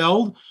movie,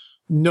 Expelled,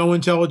 No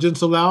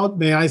Intelligence Allowed.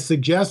 May I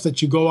suggest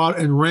that you go out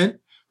and rent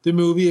the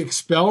movie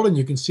Expelled, and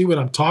you can see what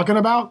I'm talking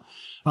about.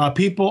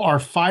 People are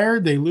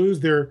fired. They lose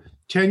their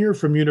tenure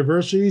from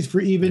universities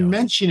for even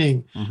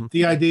mentioning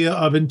the idea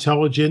of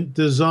intelligent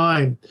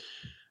design.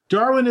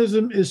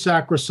 Darwinism is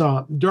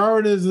sacrosanct.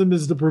 Darwinism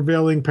is the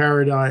prevailing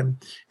paradigm.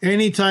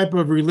 Any type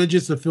of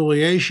religious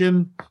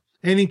affiliation,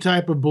 any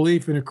type of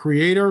belief in a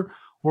creator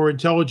or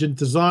intelligent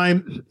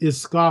design is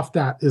scoffed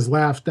at, is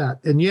laughed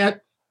at. And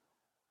yet,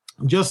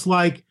 just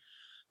like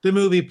the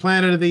movie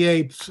Planet of the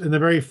Apes, in the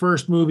very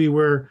first movie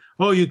where,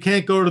 you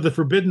can't go to the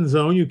forbidden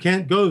zone, you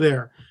can't go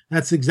there.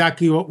 That's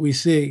exactly what we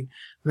see.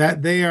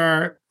 That they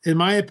are, in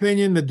my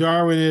opinion, the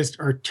Darwinists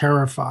are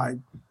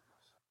terrified.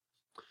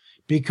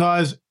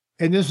 Because,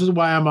 and this is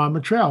why I'm on the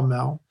trail,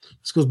 Mel.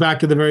 This goes back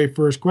to the very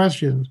first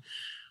question.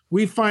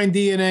 We find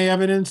DNA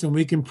evidence, and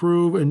we can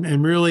prove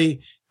and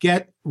really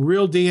get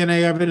real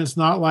DNA evidence,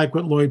 not like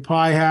what Lloyd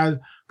Pye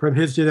had from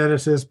his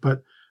geneticist,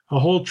 but a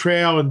whole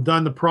trail and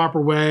done the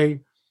proper way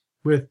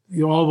with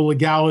all the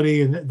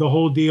legality and the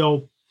whole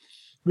deal.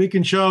 We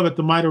can show that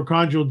the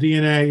mitochondrial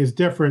DNA is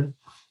different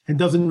and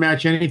doesn't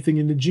match anything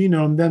in the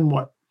genome. Then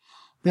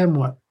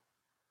what?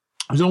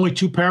 There's only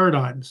 2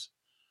 paradigms.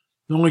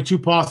 There's only 2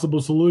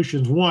 possible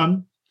solutions.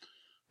 One,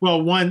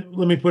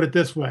 let me put it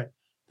this way.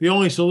 The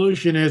only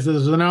solution is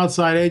there's an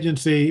outside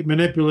agency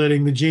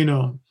manipulating the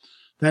genome.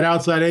 That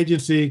outside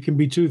agency can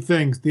be 2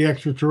 things, the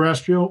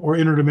extraterrestrial or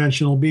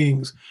interdimensional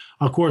beings.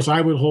 Of course,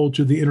 I would hold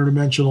to the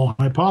interdimensional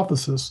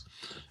hypothesis.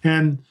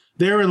 And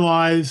therein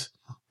lies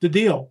the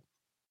deal.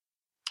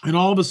 And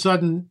all of a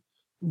sudden,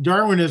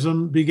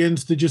 Darwinism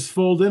begins to just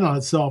fold in on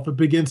itself. It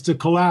begins to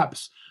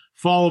collapse,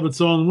 fall of its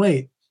own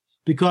weight,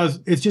 because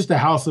it's just a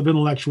house of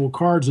intellectual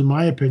cards, in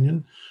my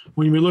opinion.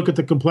 When we look at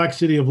the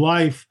complexity of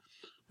life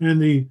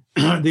and the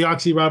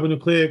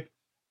deoxyribonucleic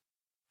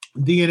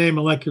DNA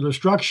molecular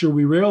structure,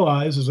 we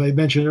realize, as I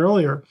mentioned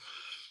earlier,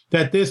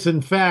 that this,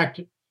 in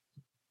fact,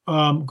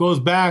 goes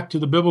back to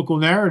the biblical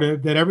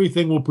narrative that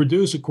everything will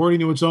produce according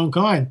to its own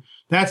kind.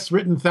 That's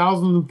written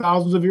thousands and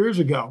thousands of years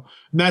ago.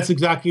 And that's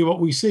exactly what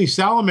we see.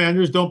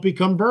 Salamanders don't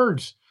become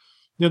birds.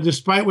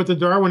 Despite what the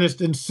Darwinists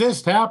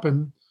insist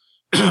happen,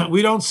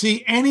 we don't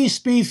see any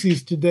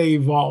species today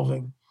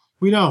evolving.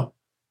 We don't.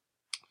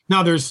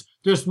 Now, there's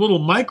little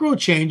micro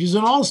changes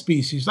in all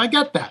species. I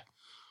get that.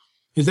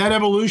 Is that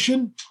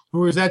evolution,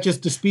 or is that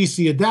just the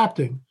species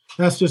adapting?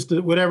 That's just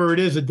whatever it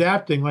is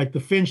adapting, like the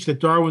finch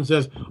that Darwin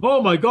says,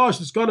 oh my gosh,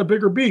 it's got a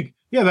bigger beak.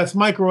 Yeah, that's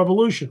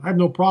microevolution. I have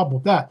no problem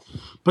with that.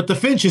 But the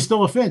finch is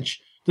still a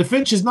finch. The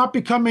finch is not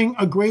becoming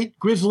a great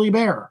grizzly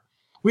bear.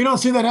 We don't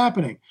see that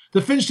happening.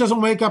 The finch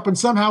doesn't wake up and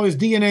somehow his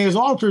DNA is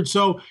altered,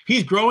 so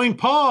he's growing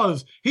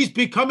paws. He's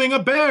becoming a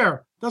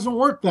bear. Doesn't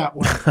work that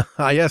way.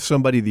 I asked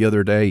somebody the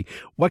other day,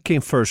 what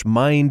came first,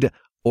 mind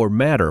or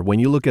matter? When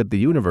you look at the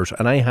universe,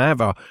 and I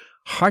have a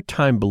hard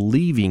time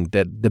believing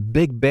that the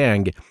Big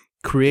Bang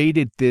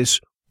created this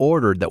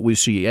order that we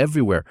see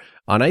everywhere.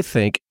 And I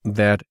think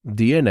that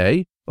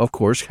DNA, of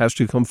course, has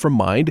to come from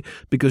mind,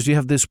 because you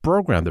have this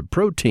program, the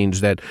proteins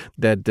that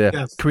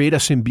Yes. create a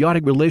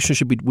symbiotic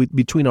relationship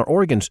between our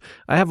organs.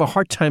 I have a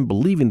hard time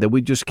believing that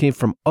we just came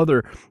from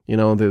other,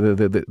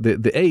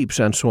 the apes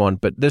and so on.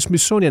 But the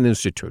Smithsonian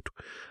Institute,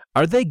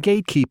 are they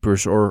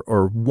gatekeepers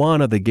or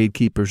one of the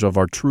gatekeepers of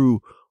our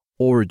true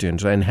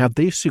origins? And have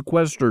they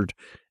sequestered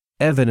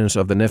evidence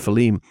of the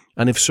Nephilim?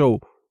 And if so,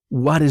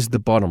 what is the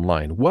bottom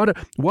line? Why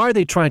are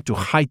they trying to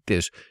hide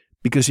this?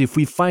 Because if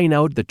we find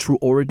out the true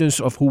origins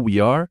of who we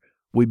are,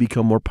 we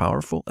become more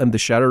powerful, and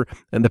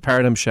the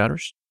paradigm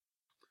shatters.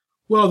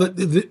 Well,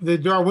 the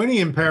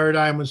Darwinian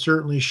paradigm would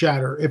certainly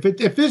shatter.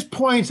 If this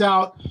points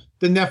out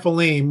the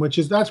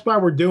Nephilim, that's why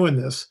we're doing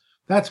this.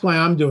 That's why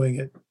I'm doing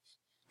it.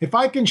 If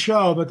I can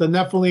show that the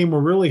Nephilim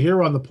were really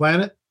here on the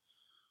planet,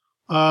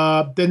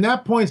 then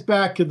that points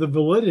back to the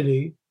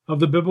validity of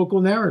the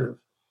biblical narrative,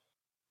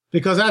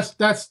 because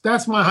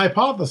that's my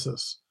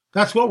hypothesis.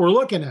 That's what we're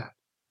looking at.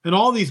 And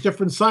all these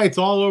different sites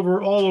all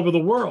over the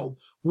world,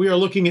 we are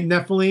looking at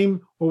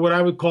Nephilim, or what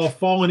I would call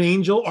fallen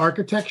angel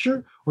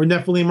architecture, or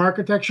Nephilim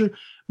architecture.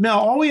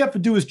 Now, all we have to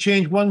do is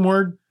change one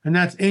word, and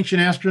that's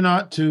ancient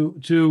astronaut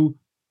to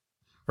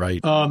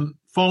right.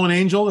 Fallen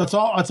angel. That's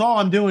all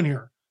I'm doing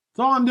here.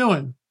 That's all I'm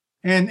doing,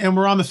 and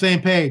we're on the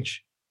same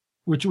page,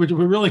 which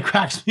really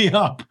cracks me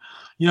up,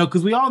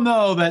 because we all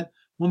know that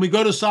when we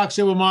go to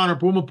Sacsayhuaman or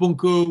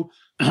Pumapunku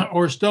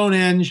or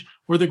Stonehenge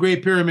or the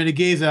Great Pyramid of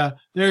Giza,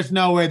 there's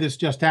no way this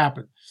just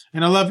happened.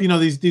 And I love,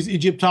 these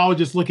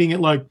Egyptologists looking at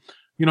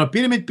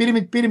pyramid,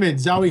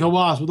 Zawi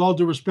Hawass, with all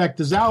due respect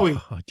to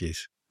Zawi. Oh,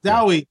 jeez.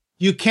 Zawi,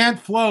 you can't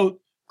float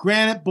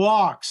granite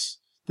blocks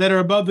that are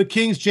above the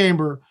King's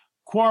Chamber,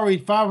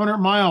 quarried 500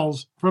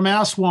 miles from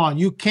Aswan.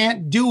 You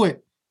can't do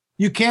it.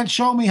 You can't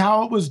show me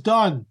how it was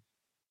done.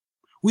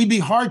 We'd be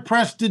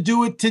hard-pressed to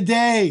do it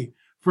today,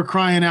 for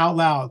crying out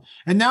loud.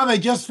 And now they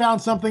just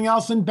found something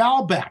else in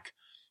Baalbek.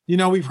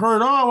 We've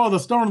heard, the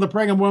stone of the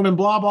pregnant woman,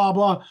 blah, blah,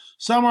 blah.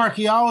 Some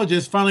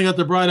archaeologists finally got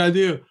the bright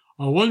idea,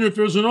 I wonder if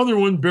there's another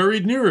one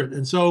buried near it.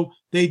 And so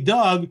they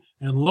dug,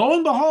 and lo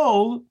and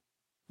behold,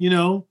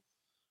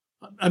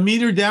 a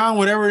meter down,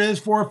 whatever it is,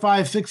 4 or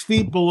 5, 6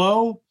 feet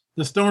below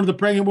the stone of the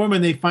pregnant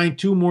woman, they find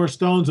 2 more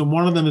stones, and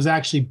one of them is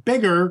actually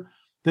bigger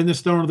than the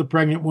stone of the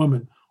pregnant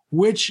woman,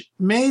 which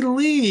may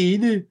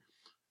lead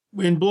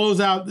and blows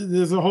out.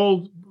 There's a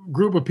whole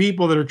group of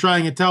people that are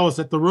trying to tell us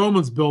that the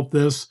Romans built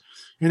this,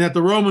 and that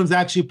the Romans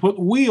actually put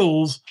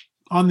wheels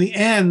on the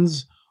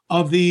ends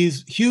of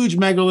these huge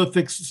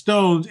megalithic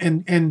stones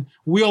and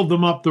wheeled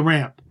them up the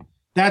ramp.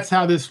 That's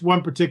how this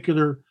one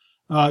particular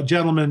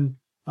gentleman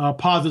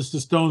posits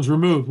the stones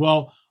removed.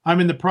 Well, I'm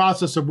in the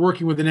process of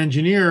working with an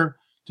engineer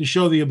to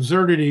show the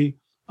absurdity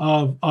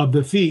of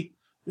the feat.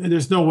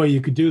 There's no way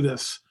you could do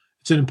this.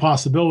 It's an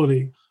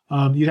impossibility.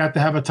 You'd have to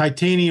have a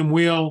titanium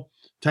wheel.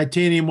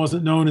 Titanium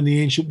wasn't known in the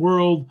ancient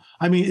world.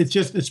 I mean,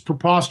 it's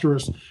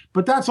preposterous.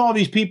 But that's all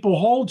these people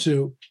hold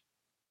to.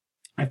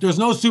 If there's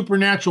no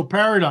supernatural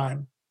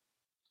paradigm,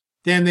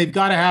 then they've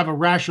got to have a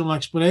rational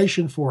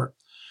explanation for it.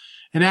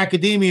 And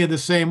academia the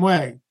same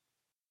way.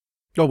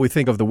 Oh, we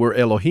think of the word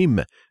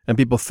Elohim, and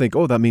people think,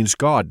 that means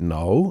God.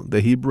 No,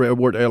 the Hebrew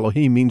word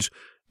Elohim means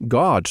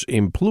gods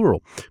in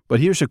plural. But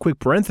here's a quick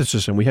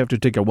parenthesis, and we have to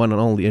take a one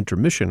and only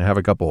intermission and have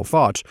a couple of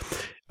thoughts.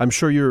 I'm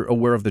sure you're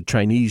aware of the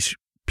Chinese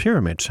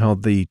pyramids, how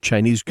the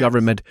Chinese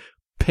government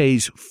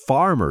pays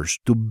farmers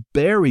to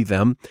bury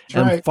them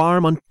and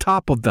farm on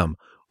top of them.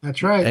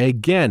 That's right.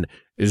 Again,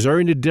 is there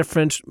any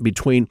difference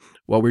between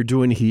what we're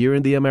doing here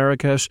in the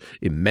Americas,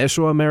 in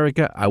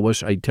Mesoamerica?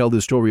 I tell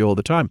this story all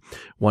the time.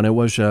 When I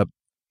was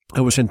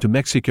into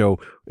Mexico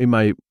in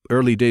my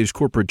early days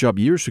corporate job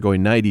years ago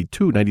in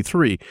 92,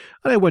 93,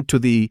 and I went to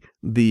the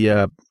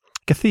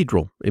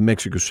cathedral in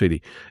Mexico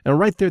City. And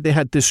right there they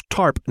had this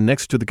tarp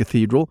next to the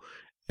cathedral,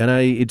 and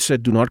it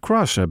said, do not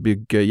cross, a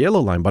big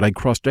yellow line, but I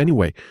crossed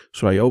anyway.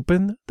 So I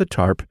opened the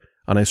tarp,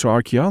 and I saw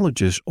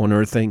archaeologists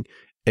unearthing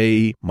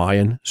a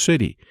Mayan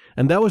city.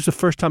 And that was the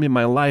first time in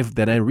my life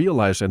that I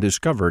realized and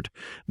discovered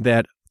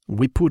that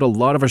we put a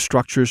lot of our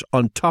structures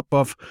on top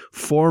of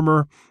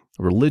former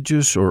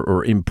religious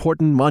or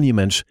important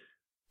monuments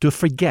to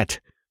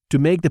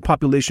make the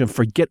population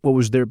forget what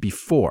was there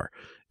before.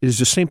 It is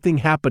the same thing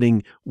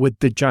happening with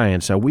the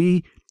giants. Are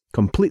we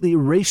completely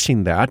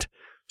erasing that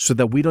so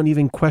that we don't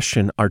even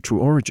question our true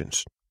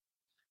origins?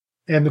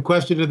 And the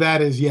question to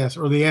that is yes,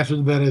 or the answer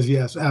to that is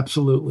yes,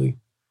 absolutely.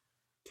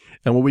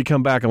 And when we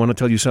come back, I want to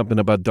tell you something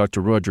about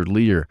Dr. Roger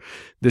Lear.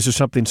 This is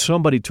something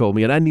somebody told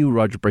me, and I knew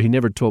Roger, but he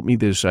never told me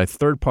this. A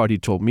third party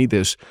told me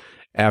this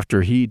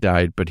after he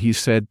died, but he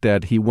said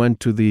that he went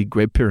to the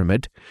Great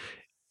Pyramid,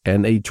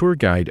 and a tour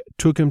guide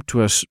took him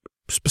to a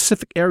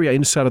specific area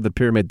inside of the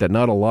pyramid that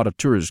not a lot of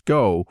tourists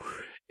go,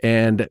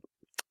 and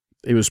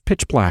it was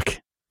pitch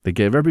black. They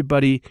gave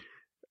everybody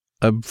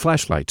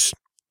flashlights.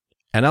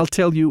 And I'll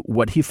tell you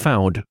what he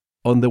found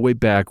on the way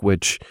back,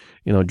 which,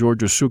 George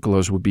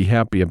Tsoukalos would be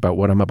happy about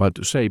what I'm about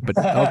to say, but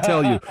I'll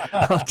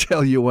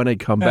tell you when I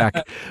come back.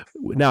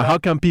 Now, how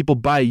can people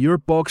buy your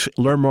books,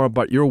 learn more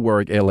about your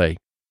work, L.A.?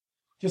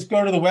 Just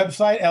go to the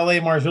website,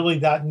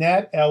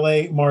 lamarzulli.net,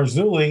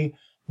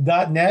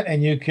 lamarzulli.net,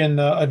 and you can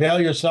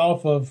avail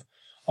yourself of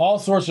all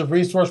sorts of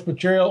resource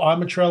material. On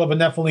the Trail of a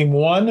Nephilim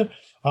 1,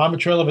 On the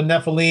Trail of a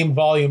Nephilim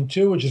Volume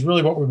 2, which is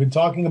really what we've been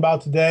talking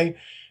about today.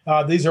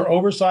 These are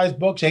oversized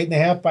books,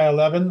 8.5 by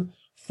 11,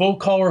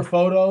 full-color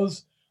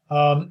photos,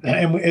 and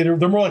they're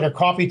more like a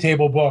coffee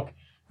table book.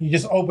 You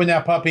just open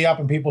that puppy up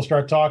and people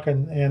start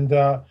talking, and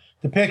the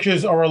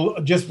pictures are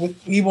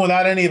even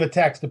without any of the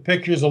text, the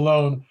pictures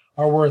alone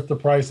are worth the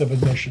price of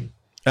admission.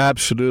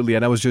 Absolutely.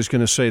 And I was just going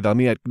to say, let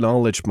me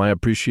acknowledge my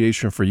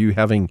appreciation for you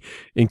having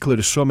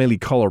included so many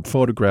colored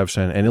photographs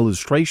and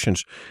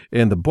illustrations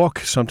in the book.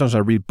 Sometimes I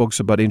read books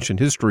about ancient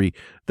history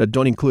that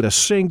don't include a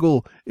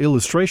single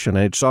illustration,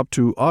 and it's up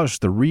to us,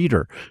 the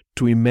reader,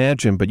 to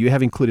imagine. But you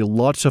have included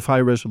lots of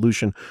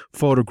high-resolution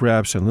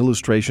photographs and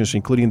illustrations,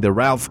 including the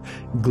Ralph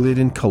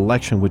Glidden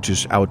collection, which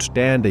is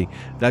outstanding.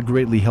 That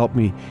greatly helped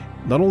me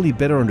not only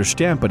better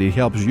understand, but it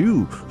helps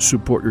you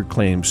support your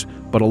claims.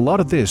 But a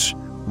lot of this,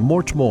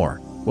 much more,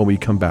 when we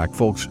come back.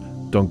 Folks,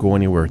 don't go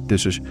anywhere.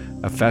 This is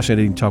a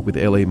fascinating talk with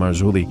L.A.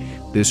 Marzulli.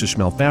 This is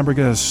Mel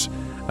Fabregas,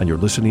 and you're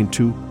listening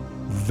to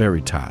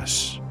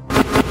Veritas.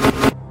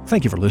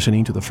 Thank you for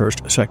listening to the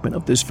first segment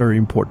of this very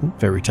important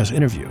Veritas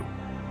interview.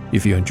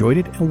 If you enjoyed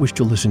it and wish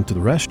to listen to the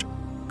rest,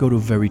 go to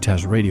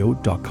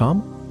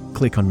veritasradio.com,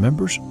 click on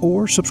members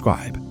or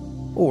subscribe,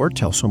 or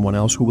tell someone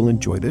else who will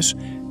enjoy this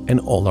and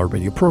all our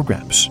radio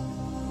programs.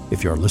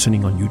 If you are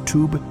listening on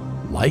YouTube,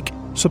 like,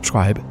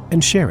 subscribe,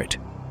 and share it.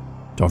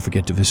 Don't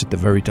forget to visit the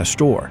Veritas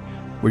store,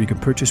 where you can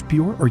purchase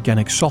pure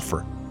organic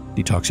sulfur,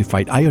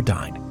 detoxified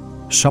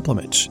iodine,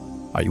 supplements,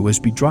 a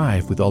USB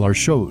drive with all our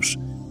shows,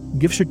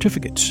 gift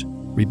certificates,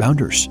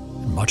 rebounders,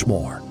 and much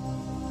more.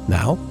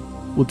 Now,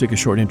 we'll take a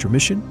short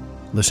intermission,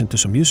 listen to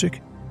some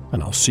music,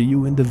 and I'll see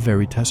you in the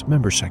Veritas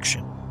member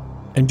section.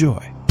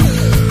 Enjoy.